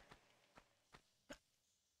the door?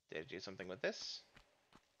 Did it do something with this?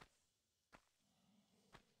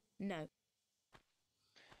 No.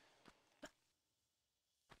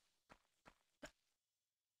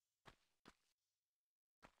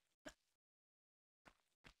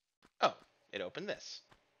 Oh, it opened this.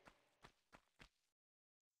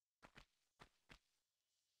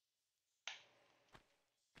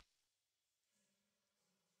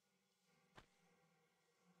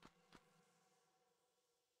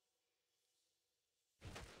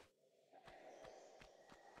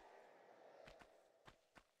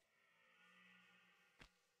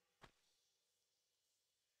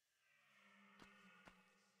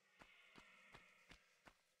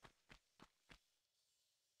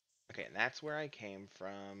 Okay, and that's where I came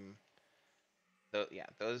from. Yeah,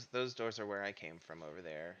 those doors are where I came from over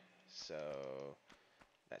there. So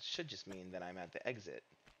that should just mean that I'm at the exit.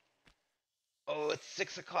 Oh, it's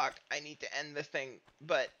 6 o'clock. I need to end this thing,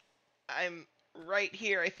 but I'm right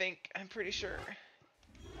here, I think. I'm pretty sure.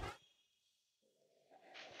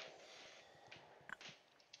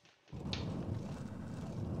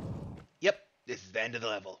 Yep, this is the end of the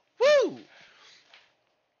level. Woo!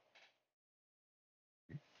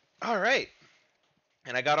 All right.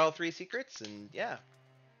 And I got all 3 secrets, and yeah.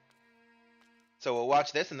 So we'll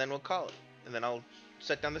watch this and then we'll call it, and then I'll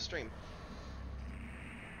shut down the stream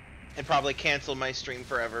and probably cancel my stream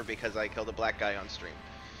forever because I killed a black guy on stream.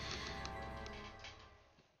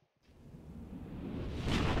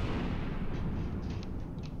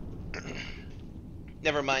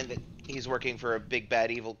 Never mind that he's working for a big bad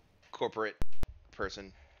evil corporate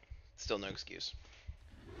person. Still no excuse.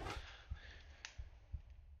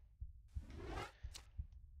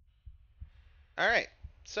 Alright,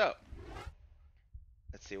 so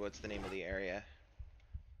let's see, what's the name of the area?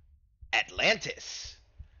 Atlantis!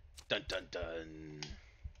 Dun dun dun.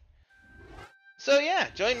 So yeah,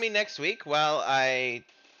 join me next week while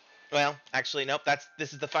well, actually, nope.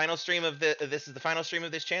 This is the final stream of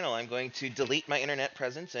this channel. I'm going to delete my internet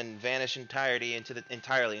presence and vanish entirely into the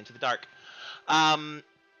dark.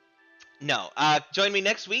 No. Join me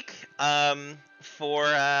next week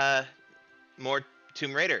for more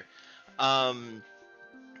Tomb Raider. And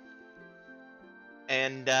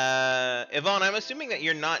Yvonne, I'm assuming that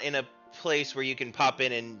you're not in a place where you can pop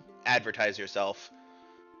in and advertise yourself.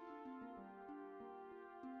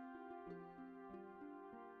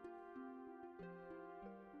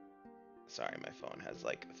 Sorry, my phone has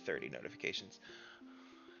like 30 notifications.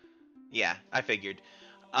 Yeah, I figured.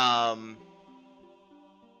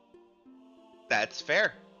 That's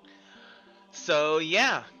fair. So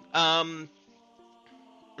yeah,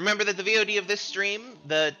 remember that the VOD of this stream,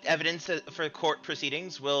 the evidence for court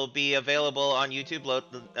proceedings, will be available on YouTube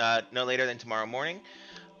no later than tomorrow morning.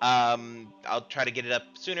 I'll try to get it up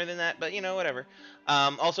sooner than that, but you know, whatever.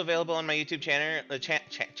 Also available on my YouTube channel.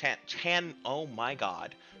 Oh my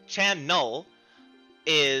God, channel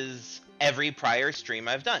is every prior stream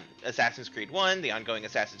I've done. Assassin's Creed 1, the ongoing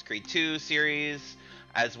Assassin's Creed 2 series,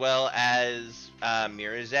 as well as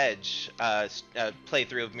Mirror's Edge,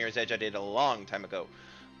 playthrough of Mirror's Edge I did a long time ago,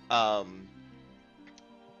 from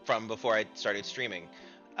before I started streaming.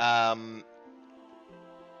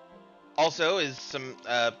 Also is some,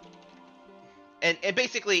 and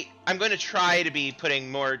basically, I'm going to try to be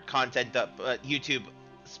putting more content up, YouTube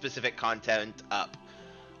specific content up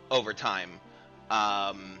over time.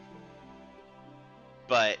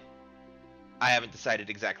 But I haven't decided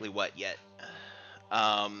exactly what yet.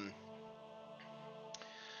 And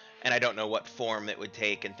I don't know what form it would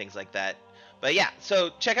take and things like that. But yeah, so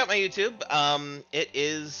check out my YouTube. It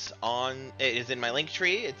is in my link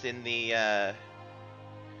tree. It's in the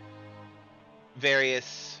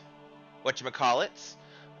various whatchamacallits.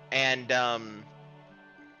 And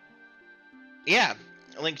yeah,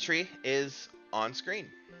 link tree is on screen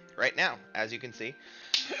right now, as you can see.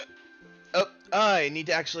 Oh, I need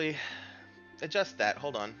to actually adjust that.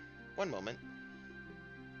 Hold on. One moment.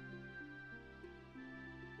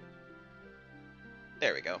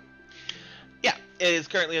 There we go. Yeah, it is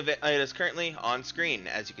currently on screen,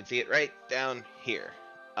 as you can see it right down here.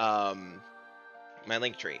 My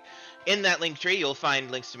link tree. In that link tree, you'll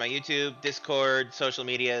find links to my YouTube, Discord, social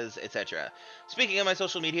medias, etc. Speaking of my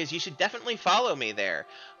social medias, you should definitely follow me there.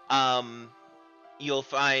 You'll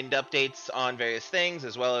find updates on various things,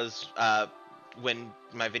 as well as when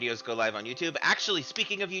my videos go live on YouTube. Actually,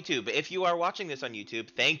 speaking of YouTube, if you are watching this on YouTube,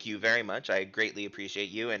 thank you very much. I greatly appreciate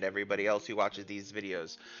you and everybody else who watches these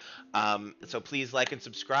videos. So please like and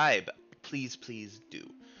subscribe. Please, please do.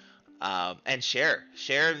 And share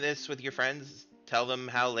this with your friends. Tell them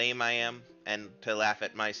how lame I am, and to laugh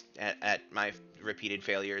at my repeated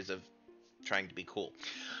failures of trying to be cool.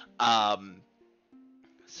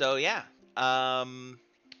 So yeah.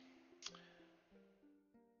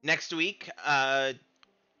 Next week, I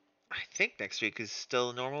think next week is still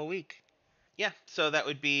a normal week. Yeah, so that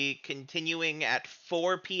would be continuing at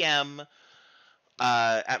 4 p.m.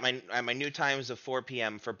 At my new times of 4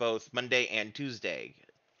 p.m. for both Monday and Tuesday.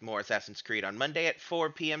 More Assassin's Creed on Monday at 4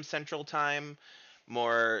 p.m. Central Time.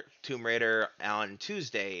 More Tomb Raider on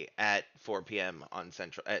Tuesday at 4 p.m.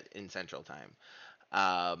 in Central Time.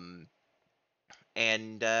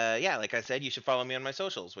 And yeah, like I said, you should follow me on my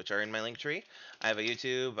socials, which are in my link tree. I have a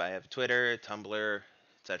YouTube, I have Twitter, Tumblr,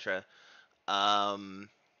 etc. I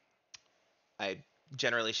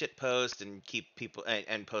generally shitpost and keep people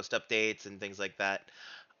and post updates and things like that.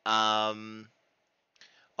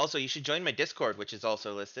 Also, you should join my Discord, which is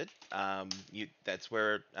also listed. That's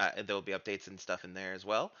where there will be updates and stuff in there as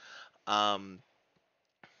well. Yvonne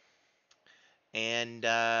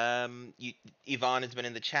has been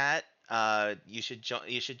in the chat. You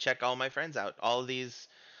should check all my friends out. All of these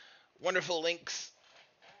wonderful links.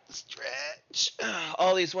 Stretch.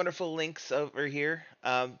 All these wonderful links over here.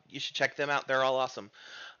 You should check them out. They're all awesome.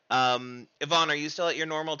 Yvonne, are you still at your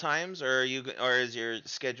normal times, or is your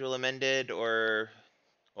schedule amended, or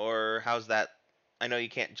how's that? I know you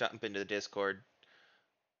can't jump into the Discord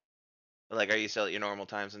Like, are you still at your normal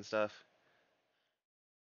times and stuff?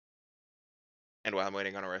 And while I'm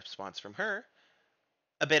waiting on a response from her,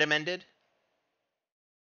 a bit amended.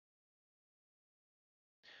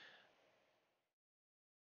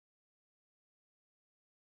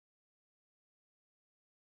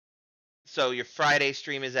 So your Friday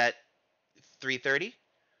stream is at 3:30?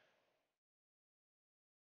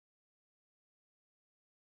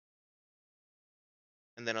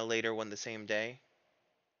 And then a later one the same day?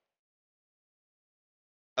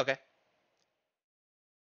 Okay.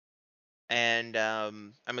 And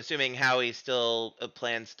I'm assuming Howie still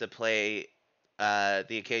plans to play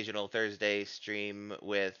the occasional Thursday stream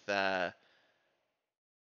with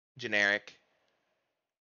Generic.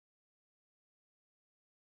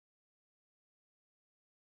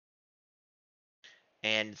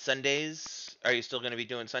 And Sundays, are you still going to be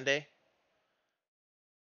doing Sunday?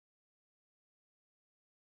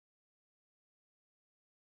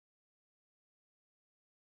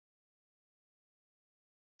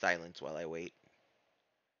 Silence while I wait.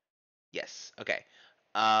 Yes. Okay.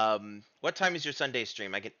 What time is your Sunday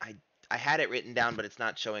stream? I had it written down, but it's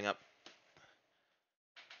not showing up.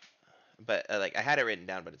 But like I had it written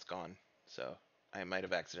down, but it's gone. So I might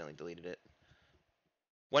have accidentally deleted it.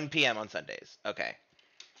 1 p.m. on Sundays. Okay.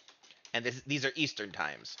 And these are Eastern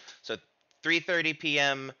times. So 3:30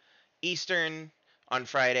 p.m. Eastern on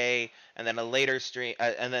Friday, and then a later stream,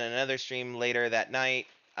 and then another stream later that night,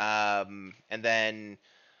 and then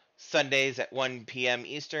Sundays at 1 p.m.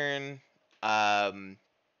 Eastern, and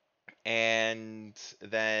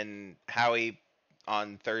then Howie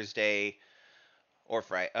on Thursday or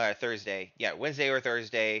Friday, Thursday, yeah, Wednesday or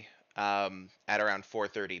Thursday, at around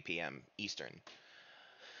 4:30 p.m. Eastern.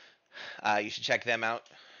 You should check them out.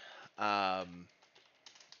 Um,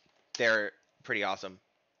 they're pretty awesome.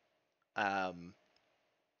 Um,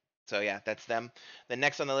 so yeah, that's them. The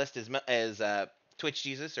next on the list is Twitch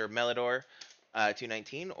Jesus or Melidor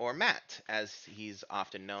 219 or Matt, as he's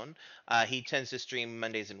often known. He tends to stream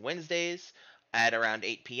Mondays and Wednesdays at around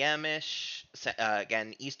 8 p.m. ish,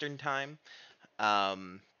 again Eastern time.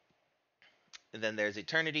 And then there's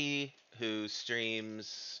Eternity, who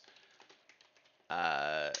streams,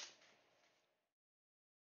 uh,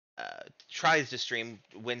 tries to stream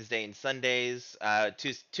Wednesday and Sundays,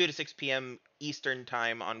 2 to 6 p.m. Eastern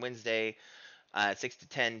time on Wednesday, 6 to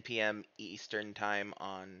 10 p.m. Eastern time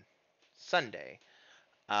on Sunday.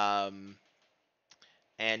 Um,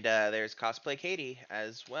 and there's CosplayKatie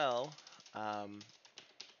as well. And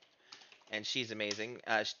she's amazing.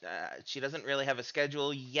 She doesn't really have a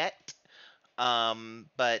schedule yet,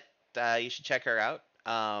 but you should check her out.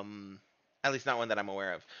 At least not one that I'm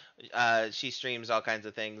aware of. She streams all kinds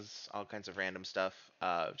of things, all kinds of random stuff.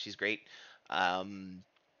 She's great. Um,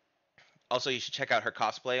 Also, you should check out her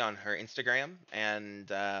cosplay on her Instagram, and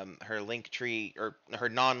her link tree, or her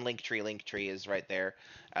non-link tree is right there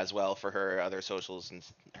as well for her other socials and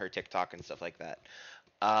her TikTok and stuff like that.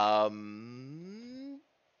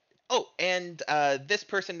 Oh, and this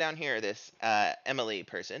person down here, this Emily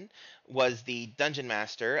person, was the dungeon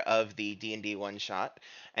master of the D&D one shot.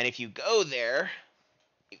 And if you go there,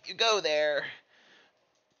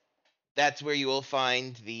 that's where you will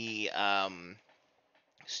find the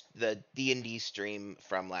D&D stream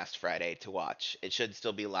from last Friday to watch. It should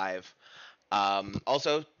still be live.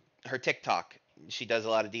 Also, her TikTok. She does a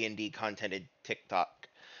lot of D&D contented TikTok,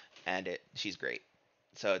 and she's great.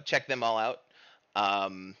 So check them all out.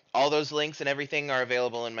 All those links and everything are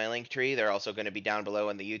available in my link tree. They're also going to be down below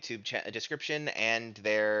in the YouTube description, and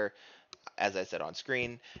they're, as I said, on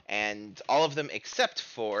screen. And all of them except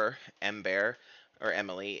for Ember or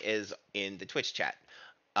Emily is in the Twitch chat.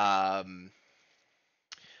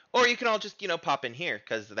 Or you can all just pop in here,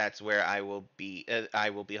 because that's where I will be. I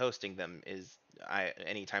will be hosting them.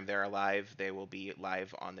 Anytime they're live, they will be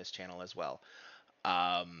live on this channel as well.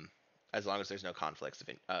 As long as there's no conflicts.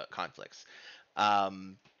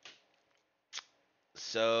 Um,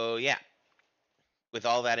 so yeah, with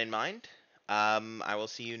all that in mind, I will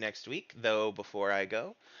see you next week. Though before I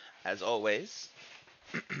go, as always,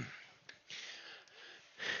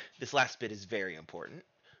 this last bit is very important.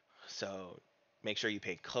 So make sure you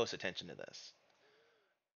pay close attention to this.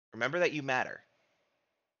 Remember that you matter.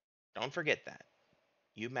 Don't forget that.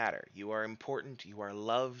 You matter. You are important. You are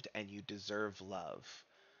loved, and you deserve love.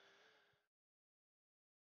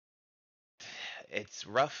 It's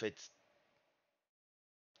rough.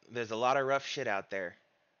 There's a lot of rough shit out there.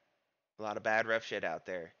 A lot of bad rough shit out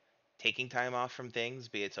there. Taking time off from things,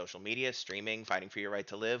 be it social media, streaming, fighting for your right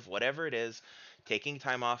to live, whatever it is, taking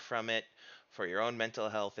time off from it for your own mental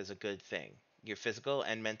health is a good thing. Your physical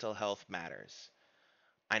and mental health matters.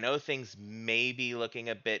 I know things may be looking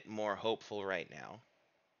a bit more hopeful right now,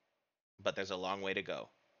 but there's a long way to go.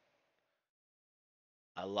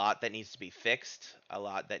 A lot that needs to be fixed, a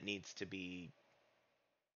lot that needs to be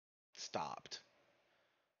stopped.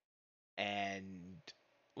 And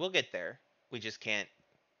we'll get there. We just can't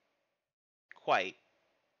quite,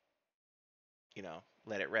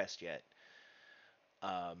 let it rest yet.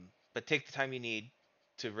 But take the time you need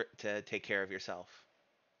to take care of yourself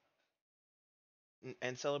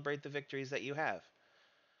and celebrate the victories that you have.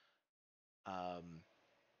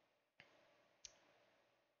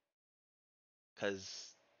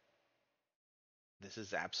 Because this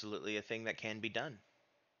is absolutely a thing that can be done.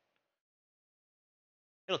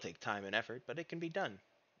 It'll take time and effort, but it can be done,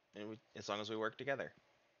 as long as we work together.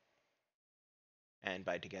 And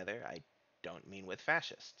by together, I don't mean with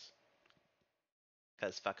fascists,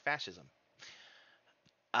 because fuck fascism.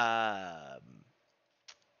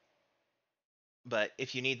 But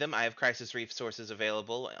if you need them, I have crisis resources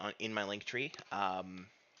available in my link tree.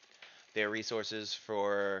 They're resources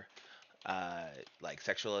for like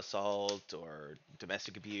sexual assault or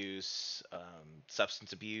domestic abuse,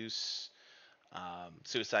 substance abuse,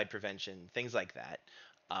 suicide prevention, things like that.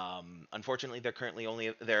 Unfortunately,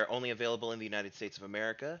 they're only available in the United States of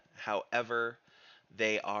America. However,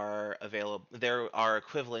 there are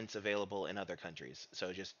equivalents available in other countries.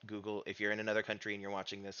 So just Google, if you're in another country and you're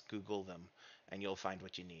watching this, Google them, and you'll find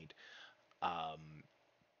what you need.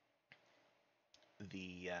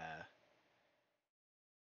 The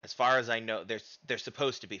As far as I know, they're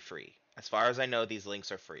supposed to be free. As far as I know, these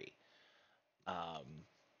links are free.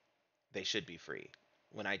 They should be free.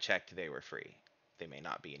 When I checked, they were free. They may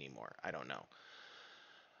not be anymore. I don't know.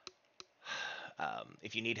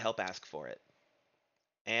 If you need help, ask for it.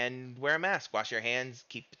 And wear a mask. Wash your hands.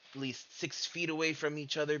 Keep at least 6 feet away from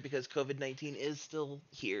each other because COVID-19 is still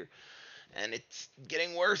here. And it's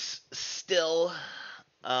getting worse still.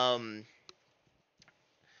 And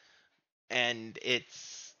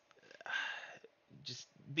it's just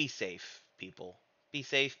be safe, people. Be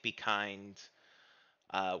safe, be kind,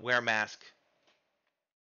 wear a mask,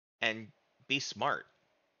 and be smart.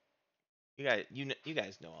 You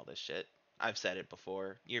guys know all this shit. I've said it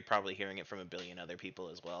before. You're probably hearing it from a billion other people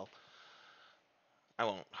as well. I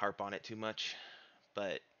won't harp on it too much,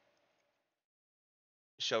 but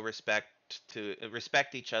show respect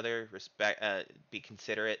each other, be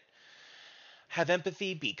considerate, have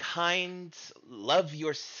empathy, be kind, love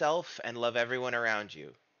yourself, and love everyone around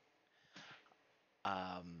you.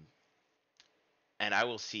 Um, and I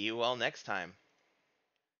will see you all next time.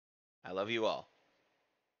 I love you all.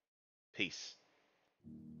 Peace.